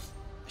here.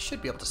 I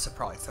should be able to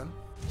surprise them.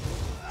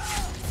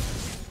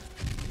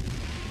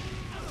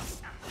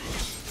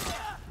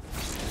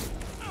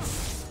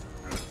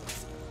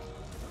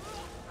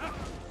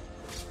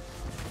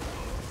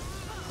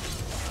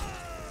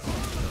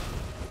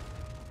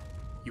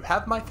 You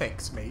have my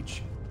thanks,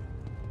 mage.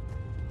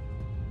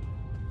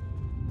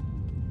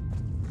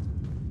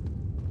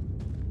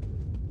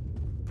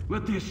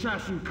 Let the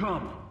assassin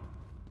come.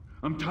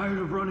 I'm tired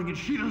of running and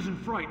she doesn't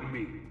frighten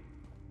me.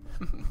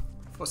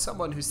 For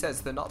someone who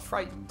says they're not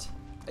frightened,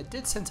 I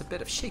did sense a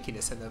bit of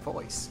shakiness in their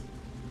voice.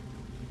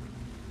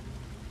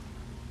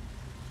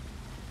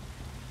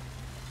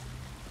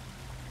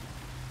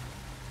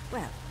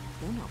 Well,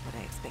 you're not what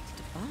I expected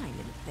to find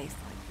in a place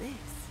like this.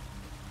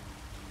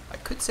 I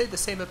could say the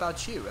same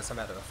about you, as a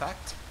matter of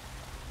fact.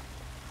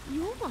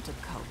 You're not a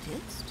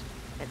cultist.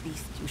 At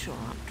least you sure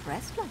aren't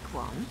dressed like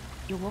one.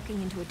 You're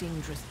walking into a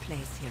dangerous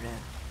place, hero.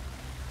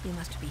 You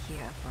must be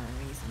here for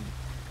a reason.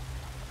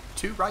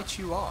 Too right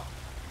you are.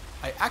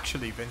 I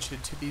actually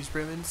ventured to these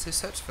ruins to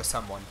search for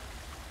someone.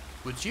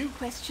 Would you?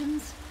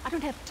 Questions? I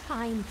don't have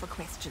time for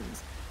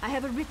questions. I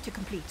have a writ to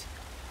complete.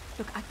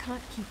 Look, I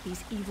can't keep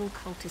these evil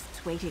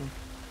cultists waiting.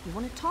 You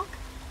want to talk?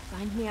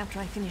 Find me after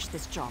I finish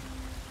this job.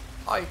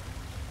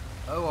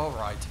 Oh,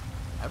 alright.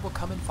 I will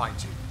come and find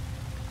you.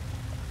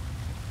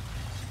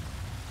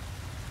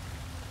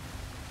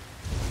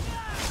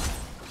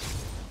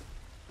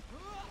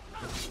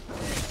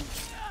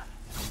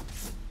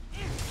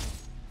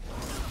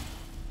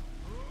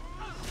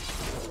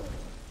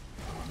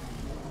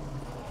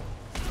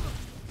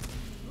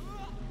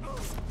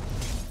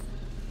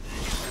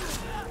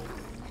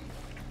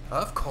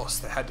 Of course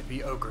there had to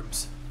be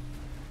Ogrims.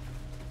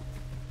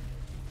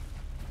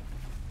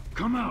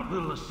 Come out,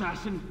 little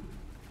assassin!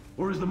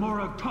 Or is the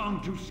Morag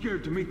tongue too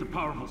scared to meet the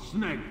powerful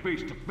Sneg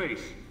face to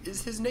face?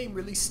 Is his name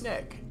really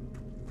Sneg?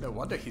 No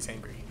wonder he's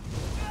angry.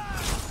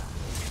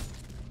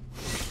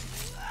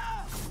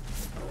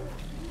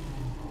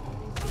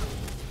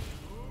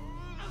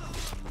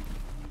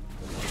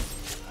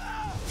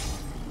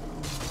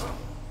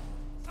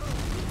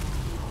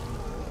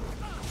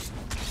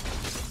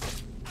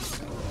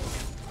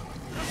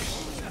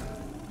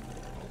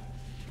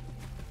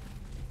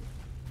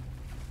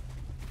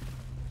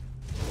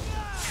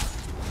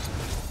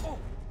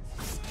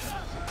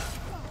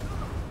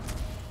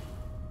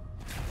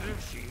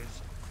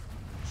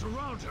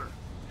 Surround her!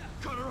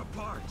 Cut her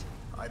apart!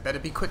 I better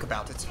be quick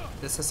about it.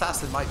 This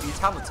assassin might be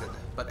talented,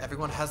 but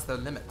everyone has their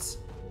limits.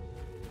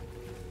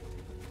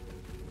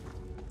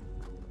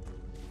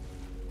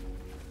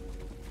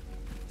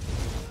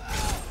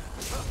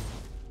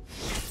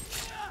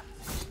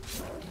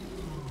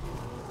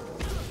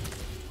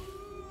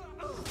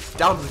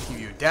 Down with you,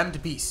 you damned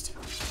beast.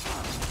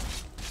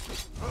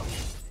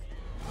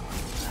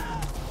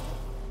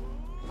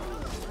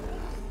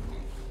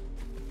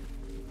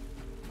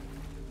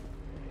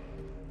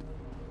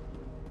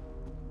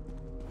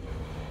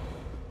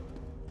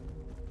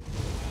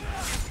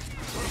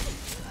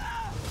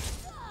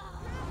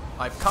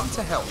 I've come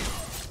to help.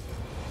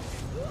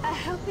 A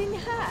helping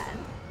hand?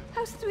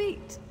 How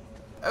sweet.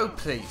 Oh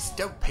please,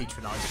 don't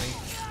patronize me.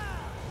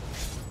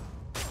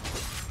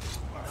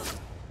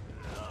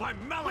 By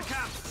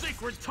Malakath's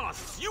sacred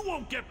tusks, you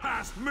won't get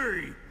past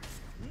me!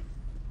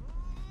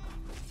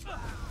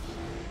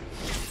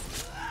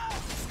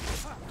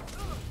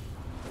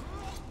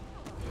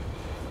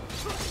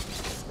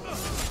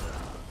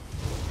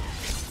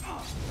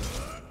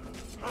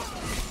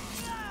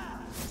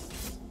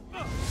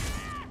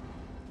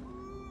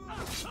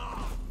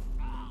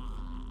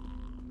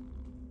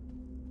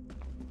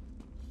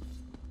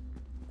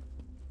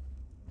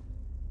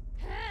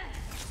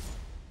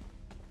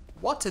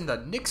 What in the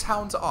Nix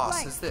Hound's arse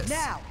Right, is this?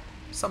 now.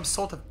 Some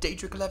sort of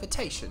Daedric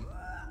levitation?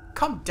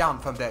 Come down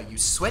from there, you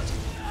swit!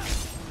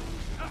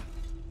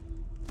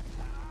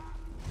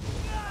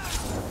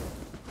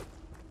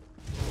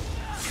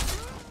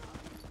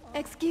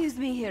 Excuse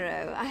me,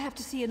 hero. I have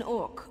to see an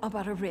orc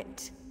about a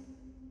writ.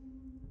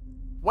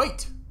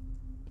 Wait!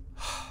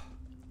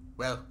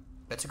 Well,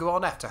 better go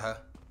on after her.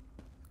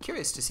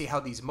 Curious to see how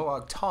these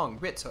Morag Tong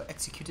writs are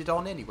executed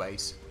on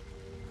anyways.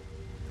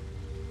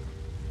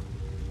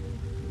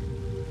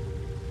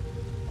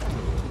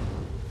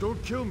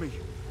 Don't kill me.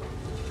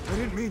 I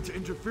didn't mean to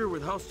interfere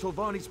with House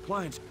Telvanni's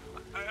plans.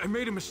 I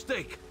made a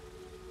mistake.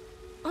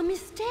 A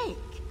mistake?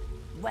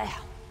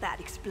 Well,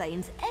 that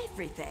explains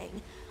everything.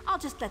 I'll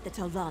just let the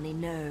Telvanni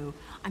know.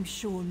 I'm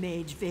sure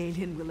Mage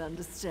Valian will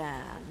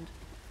understand.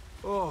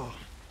 Oh,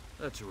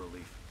 that's a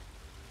relief.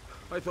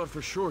 I thought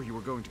for sure you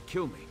were going to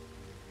kill me.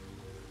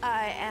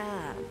 I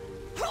am.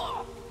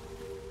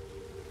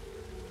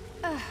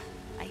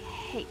 I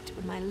hate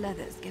when my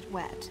leathers get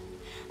wet.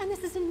 And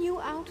this is a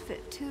new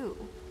outfit, too.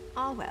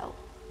 Ah, well.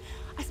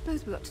 I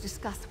suppose we ought to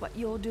discuss what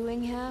you're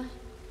doing here.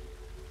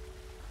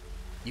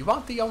 You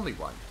aren't the only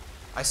one.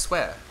 I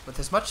swear, with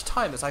as much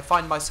time as I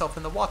find myself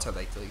in the water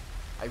lately,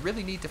 I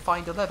really need to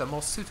find a leather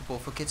more suitable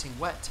for getting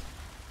wet.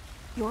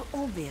 You're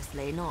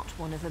obviously not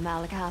one of the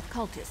Malakath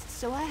cultists,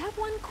 so I have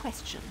one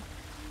question.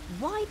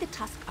 Why the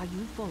tusk are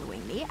you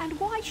following me, and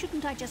why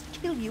shouldn't I just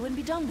kill you and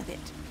be done with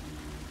it?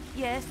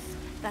 Yes,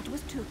 that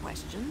was 2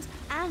 questions,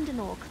 and an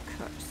orc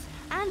curse,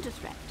 and a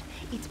threat.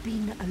 It's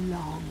been a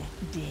long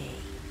day.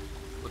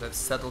 Would have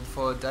settled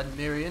for a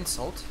Dunmiri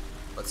insult,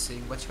 but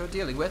seeing what you're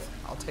dealing with,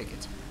 I'll take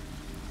it.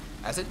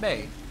 As it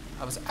may,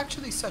 I was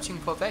actually searching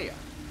for Veya,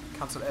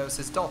 Councilor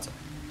Eris's daughter.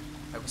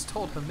 I was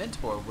told her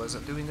mentor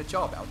wasn't doing a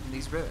job out in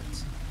these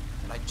ruins,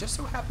 and I just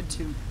so happened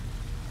to,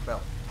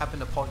 well,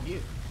 happened upon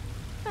you.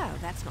 Oh,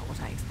 that's not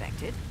what I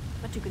expected.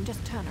 But you can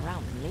just turn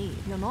around and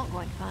leave. You're not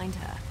going to find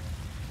her.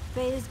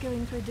 Veya's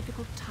going through a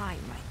difficult time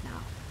right now.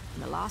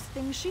 And the last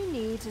thing she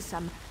needs is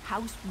some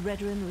House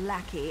Redrin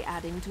lackey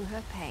adding to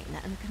her pain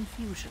and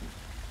confusion.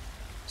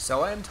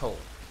 So I am told.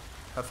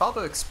 Her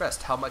father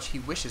expressed how much he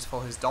wishes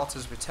for his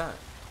daughter's return.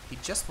 He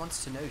just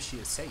wants to know she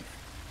is safe.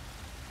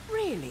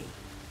 Really?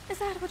 Is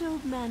that what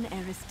old man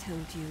Eris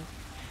told you?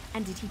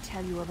 And did he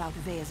tell you about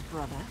Veya's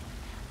brother?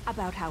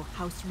 About how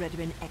House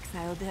Redrin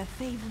exiled their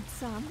favorite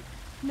son?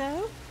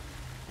 No?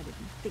 I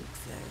didn't think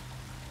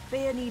so.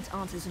 Veya needs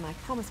answers and I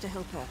promise to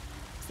help her.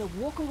 So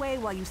walk away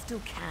while you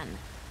still can.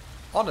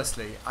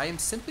 Honestly, I am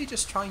simply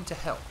just trying to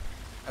help.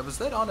 I was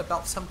led on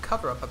about some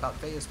cover-up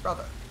about Veya's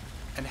brother,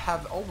 and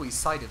have always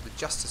sided with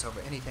justice over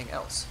anything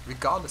else,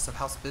 regardless of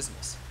house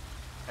business.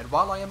 And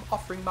while I am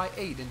offering my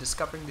aid in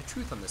discovering the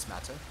truth on this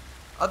matter,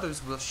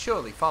 others will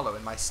surely follow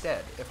in my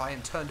stead if I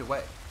am turned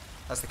away,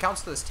 as the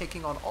Councilor is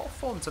taking on all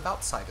forms of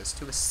outsiders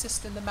to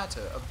assist in the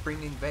matter of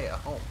bringing Veya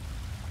home.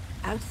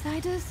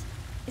 Outsiders?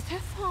 Is her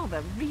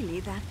father really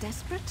that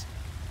desperate?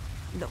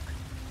 Look,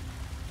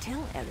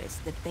 tell Eris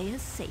that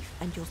Veya's safe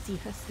and you'll see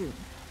her soon,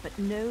 but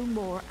no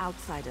more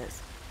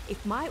outsiders.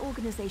 If my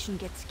organization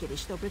gets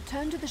skittish, they'll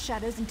return to the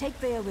shadows and take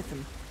Veya with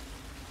them.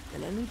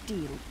 They'll only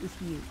deal with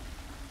you.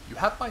 You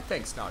have my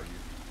thanks, Naru.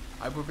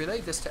 I will relay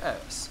this to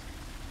Eris.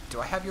 Do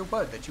I have your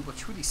word that you will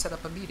truly set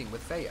up a meeting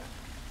with Veya?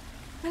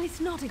 Well,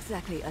 it's not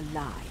exactly a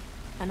lie,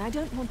 and I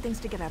don't want things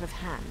to get out of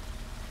hand.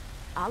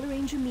 I'll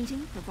arrange a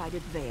meeting,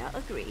 provided Veya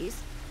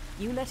agrees.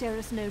 You let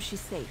Eris know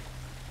she's safe.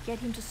 Get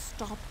him to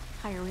stop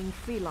hiring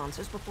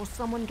freelancers before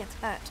someone gets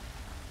hurt.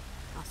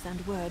 I'll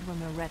send word when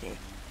we're ready.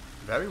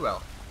 Very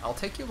well. I'll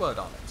take your word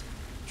on it.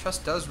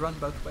 Trust does run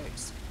both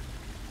ways.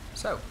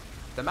 So,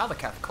 the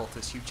Malakath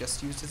cultist you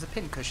just used as a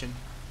pincushion.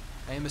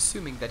 I am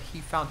assuming that he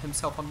found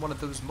himself on one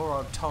of those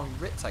Morag Tong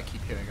writs I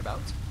keep hearing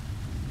about.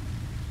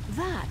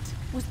 That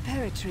was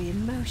poetry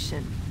in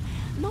motion.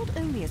 Not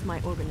only is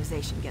my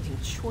organization getting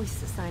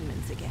choice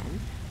assignments again,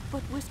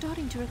 but we're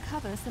starting to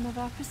recover some of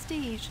our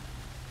prestige.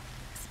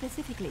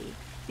 Specifically,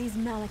 these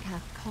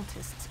Malakath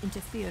cultists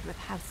interfered with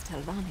House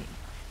Telvanni,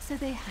 so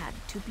they had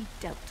to be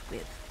dealt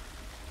with.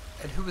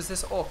 And who was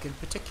this orc in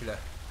particular?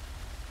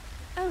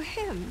 Oh,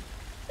 him?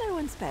 No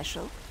one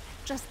special.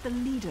 Just the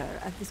leader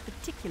of this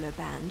particular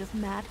band of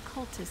mad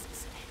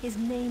cultists. His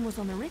name was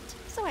on the writ,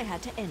 so I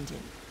had to end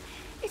him.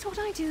 It's what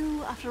I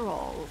do, after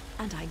all,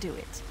 and I do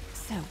it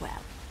so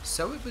well.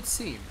 So it would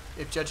seem,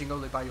 if judging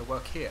only by your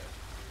work here.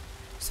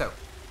 So,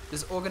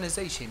 this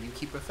organization you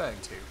keep referring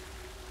to,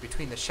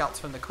 between the shouts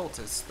from the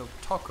cultists, the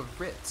talk of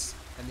writs,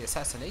 and the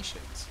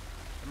assassinations,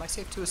 am I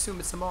safe to assume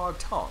it's the Morrowind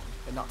Tong,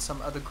 and not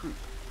some other group?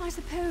 I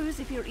suppose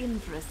if you're in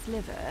for a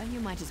sliver, you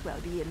might as well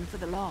be in for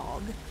the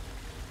log.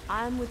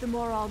 I'm with the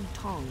Morrowind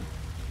Tong,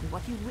 and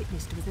what you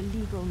witnessed was a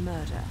legal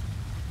murder.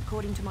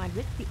 According to my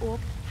writ, the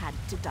orc had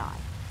to die.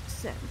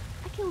 So,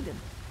 I killed him.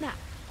 Now,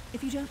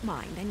 if you don't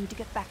mind, I need to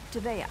get back to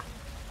Vea.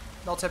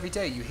 Not every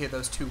day you hear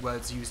those two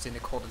words used in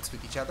accordance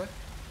with each other.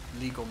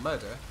 Legal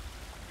murder.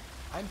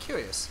 I'm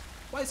curious,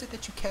 why is it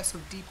that you care so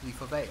deeply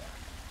for Vea?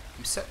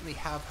 You certainly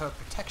have her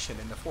protection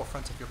in the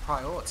forefront of your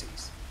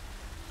priorities.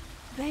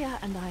 Vea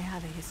and I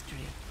have a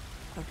history.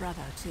 Her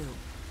brother, too.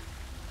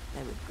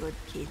 They were good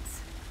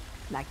kids.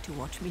 Liked to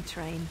watch me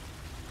train.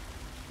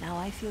 Now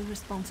I feel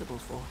responsible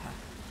for her.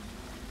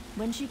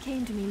 When she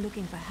came to me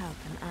looking for help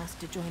and asked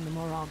to join the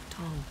Morrowind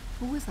Tong,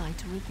 who was I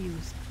to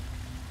refuse?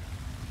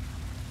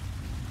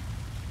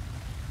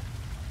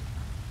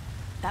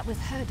 That was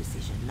her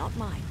decision, not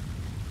mine.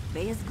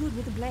 Vea's good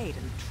with a blade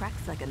and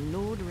tracks like a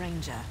Lord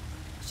Ranger.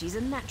 She's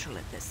a natural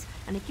at this,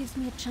 and it gives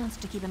me a chance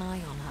to keep an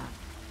eye on her.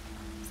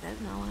 So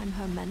now I'm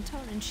her mentor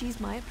and she's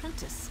my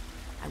apprentice.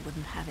 I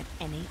wouldn't have it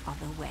any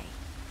other way.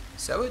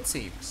 So it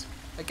seems.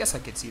 I guess I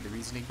could see the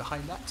reasoning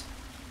behind that.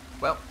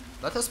 Well,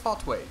 let us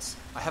part ways.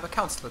 I have a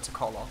councilor to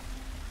call on.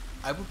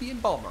 I will be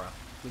in Balmora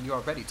when you are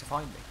ready to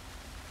find me.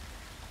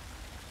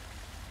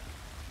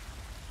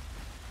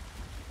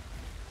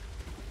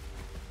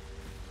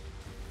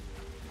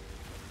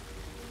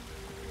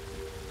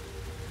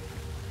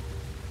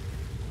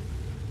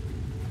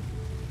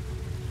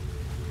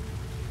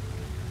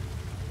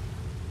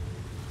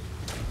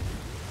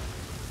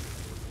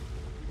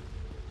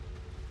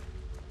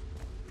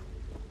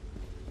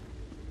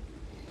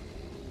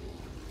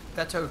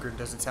 That ogre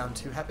doesn't sound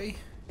too happy.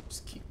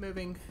 Just keep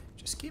moving.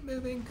 Just keep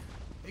moving.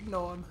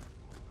 Ignore him.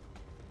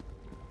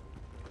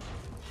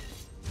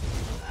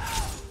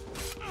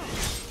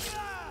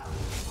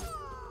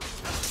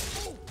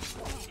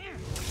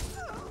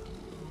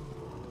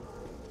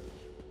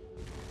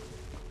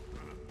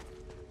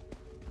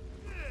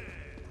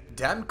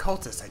 Damn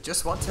cultists, I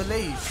just want to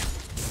leave.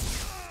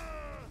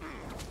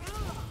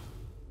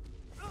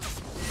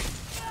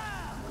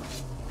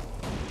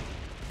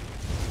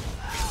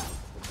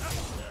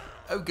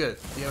 Oh good,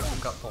 the ogre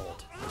got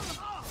bored.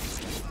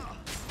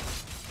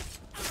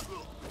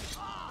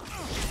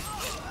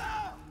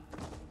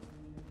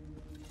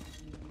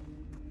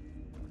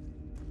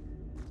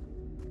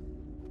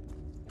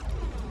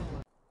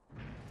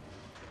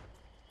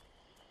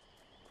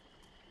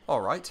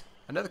 Alright,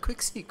 another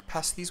quick sneak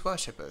past these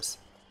worshippers.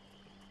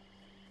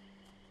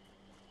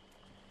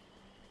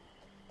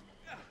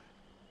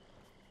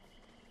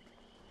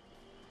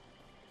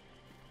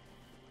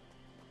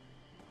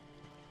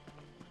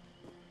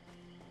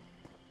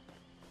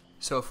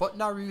 So if what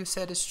Naru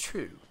said is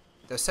true,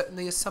 there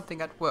certainly is something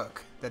at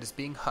work that is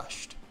being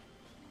hushed.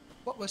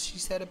 What was she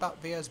said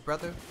about Vea's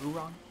brother,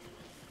 Uran?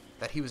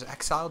 That he was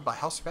exiled by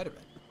House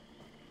Redoran.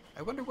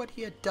 I wonder what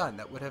he had done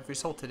that would have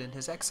resulted in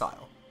his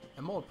exile,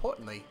 and more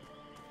importantly,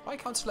 why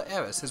Councilor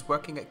Eris is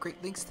working at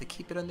great lengths to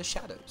keep it in the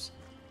shadows.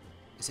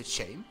 Is it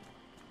shame?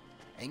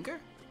 Anger?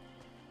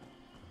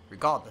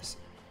 Regardless,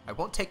 I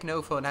won't take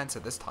no for an answer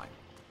this time.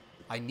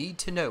 I need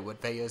to know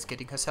what Vea is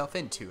getting herself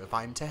into if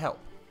I am to help.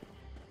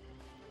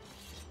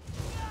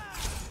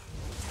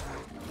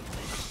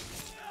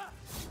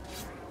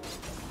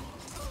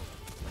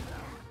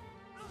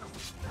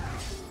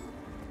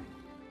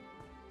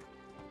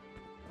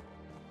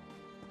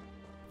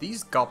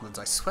 These goblins,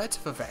 I swear to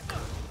Vivek.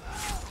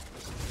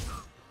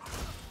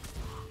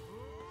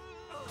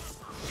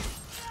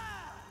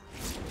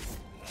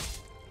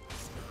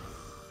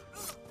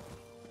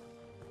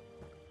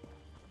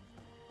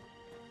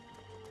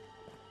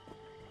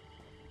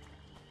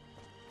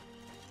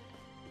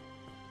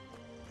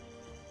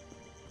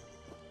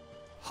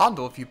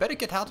 Hondolf, you better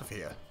get out of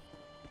here.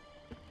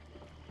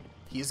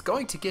 He is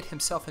going to get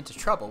himself into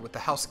trouble with the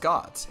house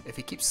guards if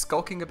he keeps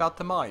skulking about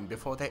the mine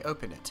before they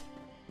open it.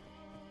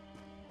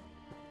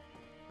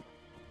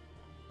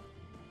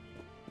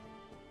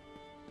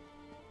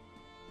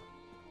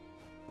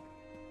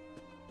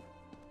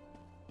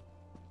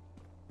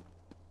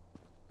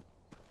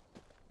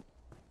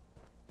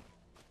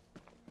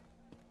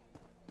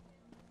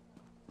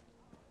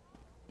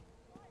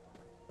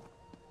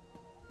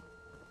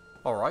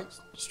 Alright,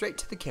 straight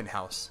to the kin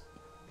house.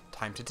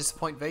 Time to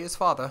disappoint Vea's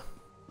father.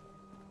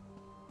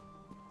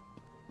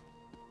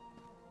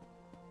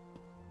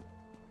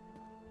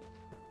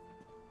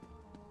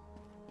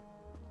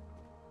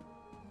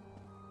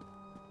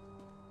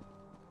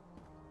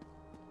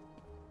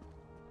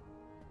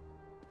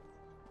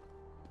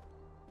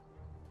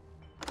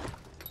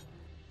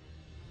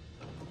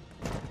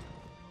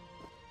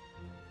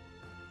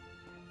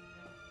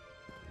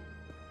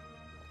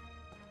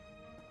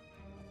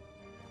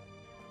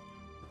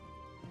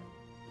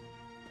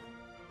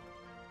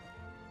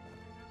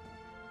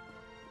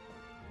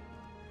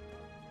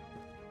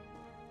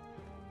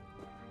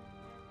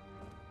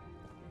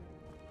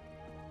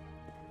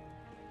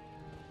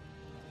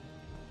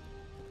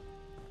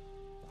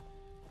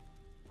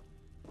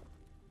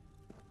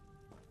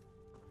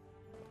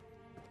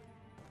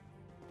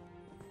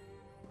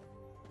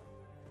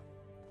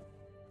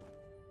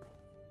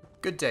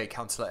 Good day,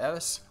 Councilor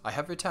Eris. I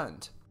have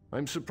returned.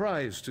 I'm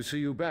surprised to see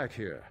you back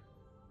here,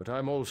 but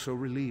I'm also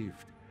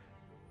relieved.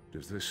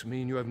 Does this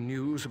mean you have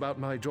news about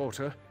my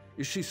daughter?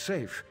 Is she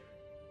safe?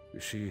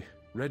 Is she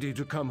ready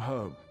to come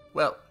home?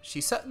 Well,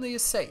 she certainly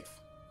is safe,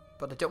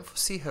 but I don't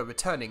foresee her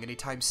returning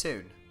anytime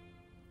soon.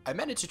 I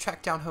managed to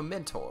track down her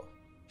mentor.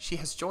 She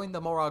has joined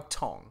the Morag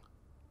Tong.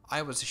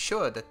 I was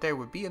assured that there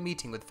would be a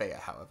meeting with Vea,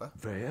 however.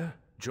 Vea?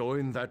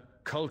 Joined that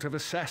cult of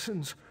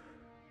assassins?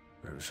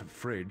 I was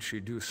afraid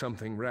she'd do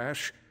something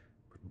rash.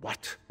 But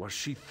what was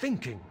she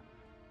thinking?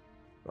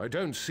 I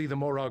don't see the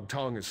Morag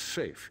Tong as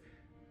safe,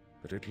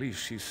 but at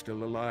least she's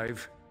still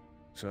alive.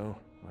 So,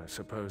 I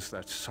suppose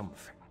that's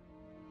something.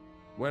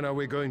 When are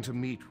we going to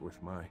meet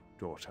with my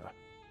daughter?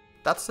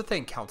 That's the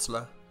thing,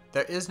 Councilor.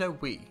 There is no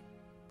we.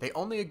 They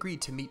only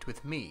agreed to meet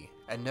with me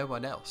and no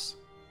one else.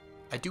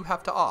 I do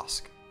have to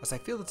ask, as I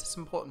feel that it's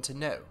important to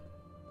know.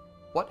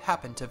 What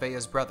happened to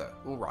Vea's brother,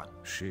 Ulron?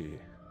 She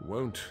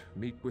won't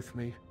meet with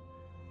me?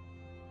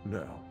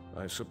 No,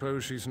 I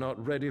suppose she's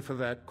not ready for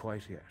that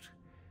quite yet.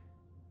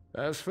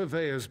 As for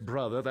Vea's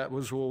brother, that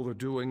was all the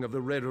doing of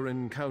the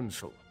Redoran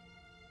Council.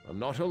 I'm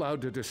not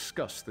allowed to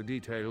discuss the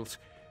details,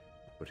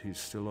 but he's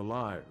still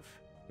alive,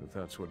 if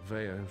that's what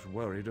Vea is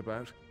worried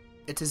about.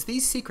 It is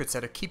these secrets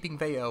that are keeping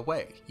Vea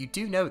away. You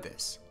do know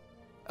this.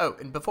 Oh,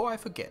 and before I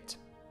forget,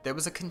 there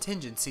was a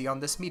contingency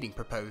on this meeting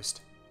proposed,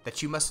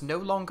 that you must no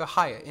longer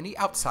hire any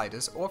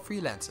outsiders or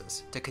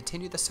freelancers to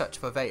continue the search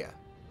for Vea.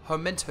 Her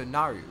mentor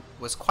Naru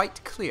was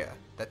quite clear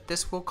that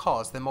this will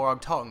cause the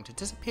Morag Tong to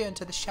disappear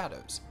into the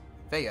shadows,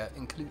 Vea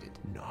included.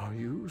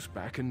 Naru's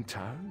back in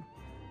town?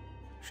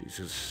 She's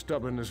as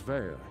stubborn as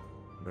Vea.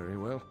 Very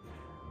well.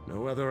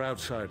 No other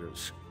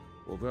outsiders.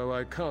 Although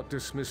I can't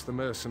dismiss the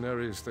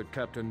mercenaries that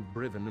Captain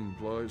Briven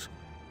employs.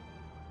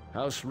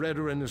 House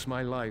Redoran is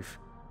my life,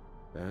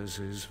 as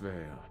is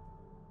Vea.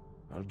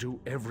 I'll do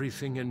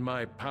everything in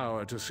my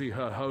power to see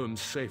her home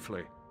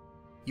safely.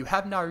 You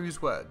have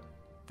Naru's word.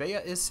 Vea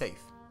is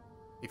safe.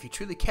 If you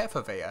truly care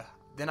for Vea,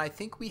 then I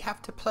think we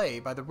have to play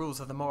by the rules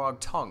of the Morag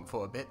Tong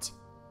for a bit.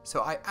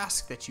 So I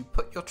ask that you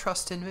put your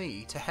trust in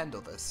me to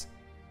handle this.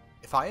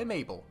 If I am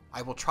able,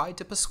 I will try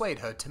to persuade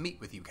her to meet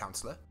with you,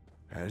 Councilor.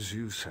 As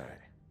you say.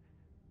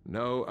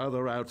 No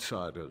other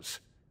outsiders.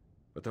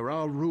 But there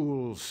are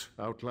rules,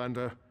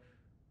 Outlander.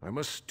 I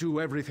must do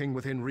everything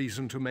within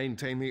reason to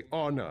maintain the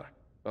honor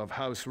of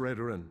House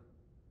Redoran.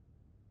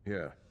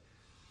 Here,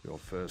 your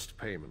first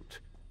payment.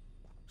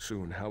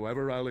 Soon,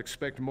 however, I'll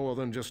expect more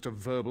than just a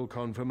verbal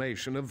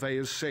confirmation of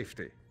Vea's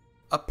safety.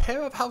 A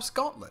pair of house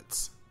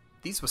gauntlets?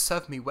 These will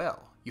serve me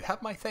well. You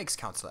have my thanks,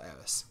 Councilor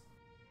Eris.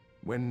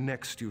 When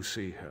next you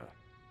see her,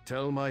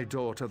 tell my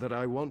daughter that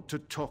I want to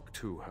talk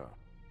to her.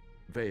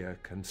 Vea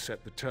can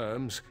set the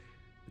terms,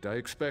 but I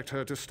expect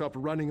her to stop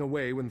running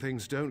away when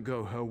things don't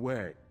go her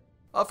way.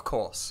 Of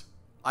course.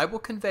 I will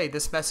convey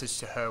this message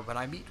to her when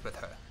I meet with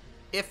her,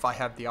 if I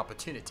have the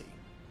opportunity.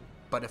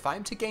 But if I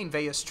am to gain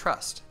Vea's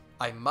trust,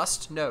 I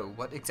must know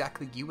what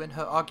exactly you and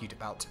her argued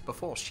about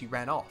before she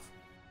ran off.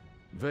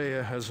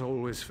 Vea has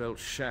always felt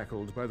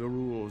shackled by the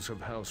rules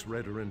of House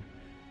Redoran,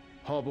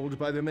 hobbled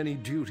by the many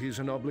duties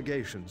and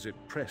obligations it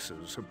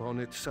presses upon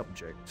its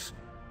subjects.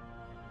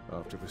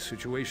 After the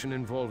situation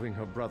involving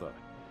her brother,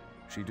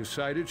 she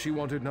decided she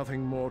wanted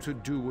nothing more to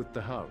do with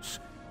the house,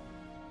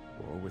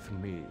 or with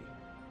me.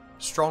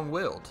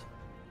 Strong-willed.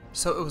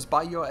 So it was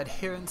by your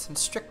adherence and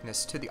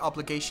strictness to the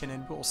obligation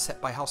and rules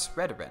set by House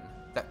Redoran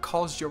that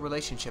caused your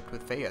relationship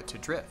with Vea to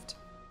drift.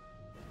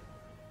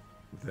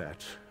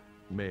 That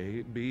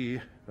may be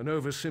an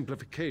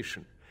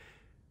oversimplification,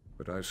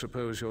 but I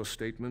suppose your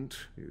statement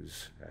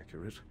is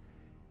accurate.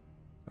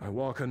 I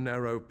walk a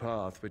narrow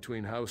path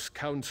between House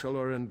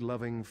Councilor and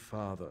loving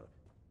father.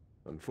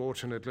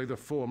 Unfortunately, the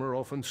former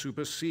often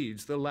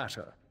supersedes the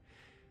latter.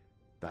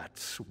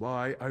 That's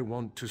why I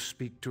want to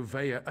speak to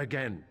Vea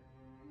again.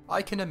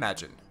 I can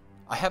imagine.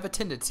 I have a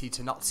tendency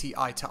to not see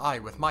eye to eye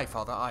with my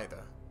father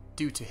either,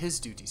 due to his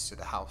duties to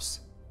the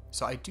house,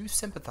 so I do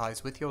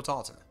sympathize with your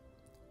daughter.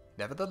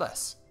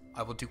 Nevertheless,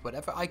 I will do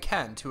whatever I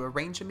can to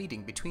arrange a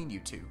meeting between you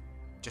two.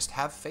 Just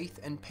have faith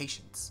and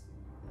patience.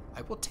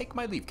 I will take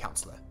my leave,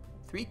 Councilor.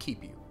 3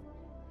 keep you.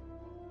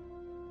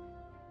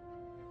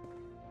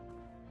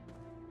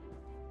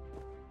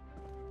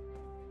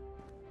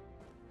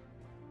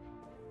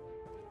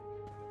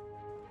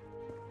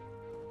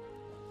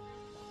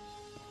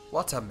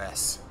 What a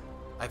mess.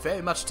 I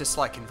very much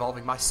dislike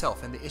involving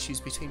myself in the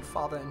issues between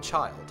father and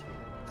child,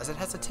 as it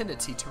has a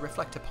tendency to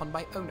reflect upon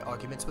my own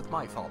arguments with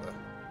my father.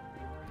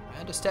 I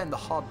understand the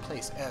hard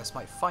place Eris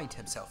might find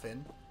himself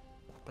in,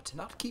 but to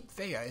not keep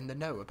Vea in the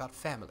know about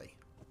family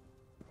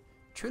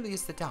truly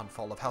is the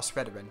downfall of House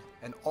Redoran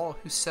and all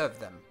who serve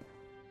them.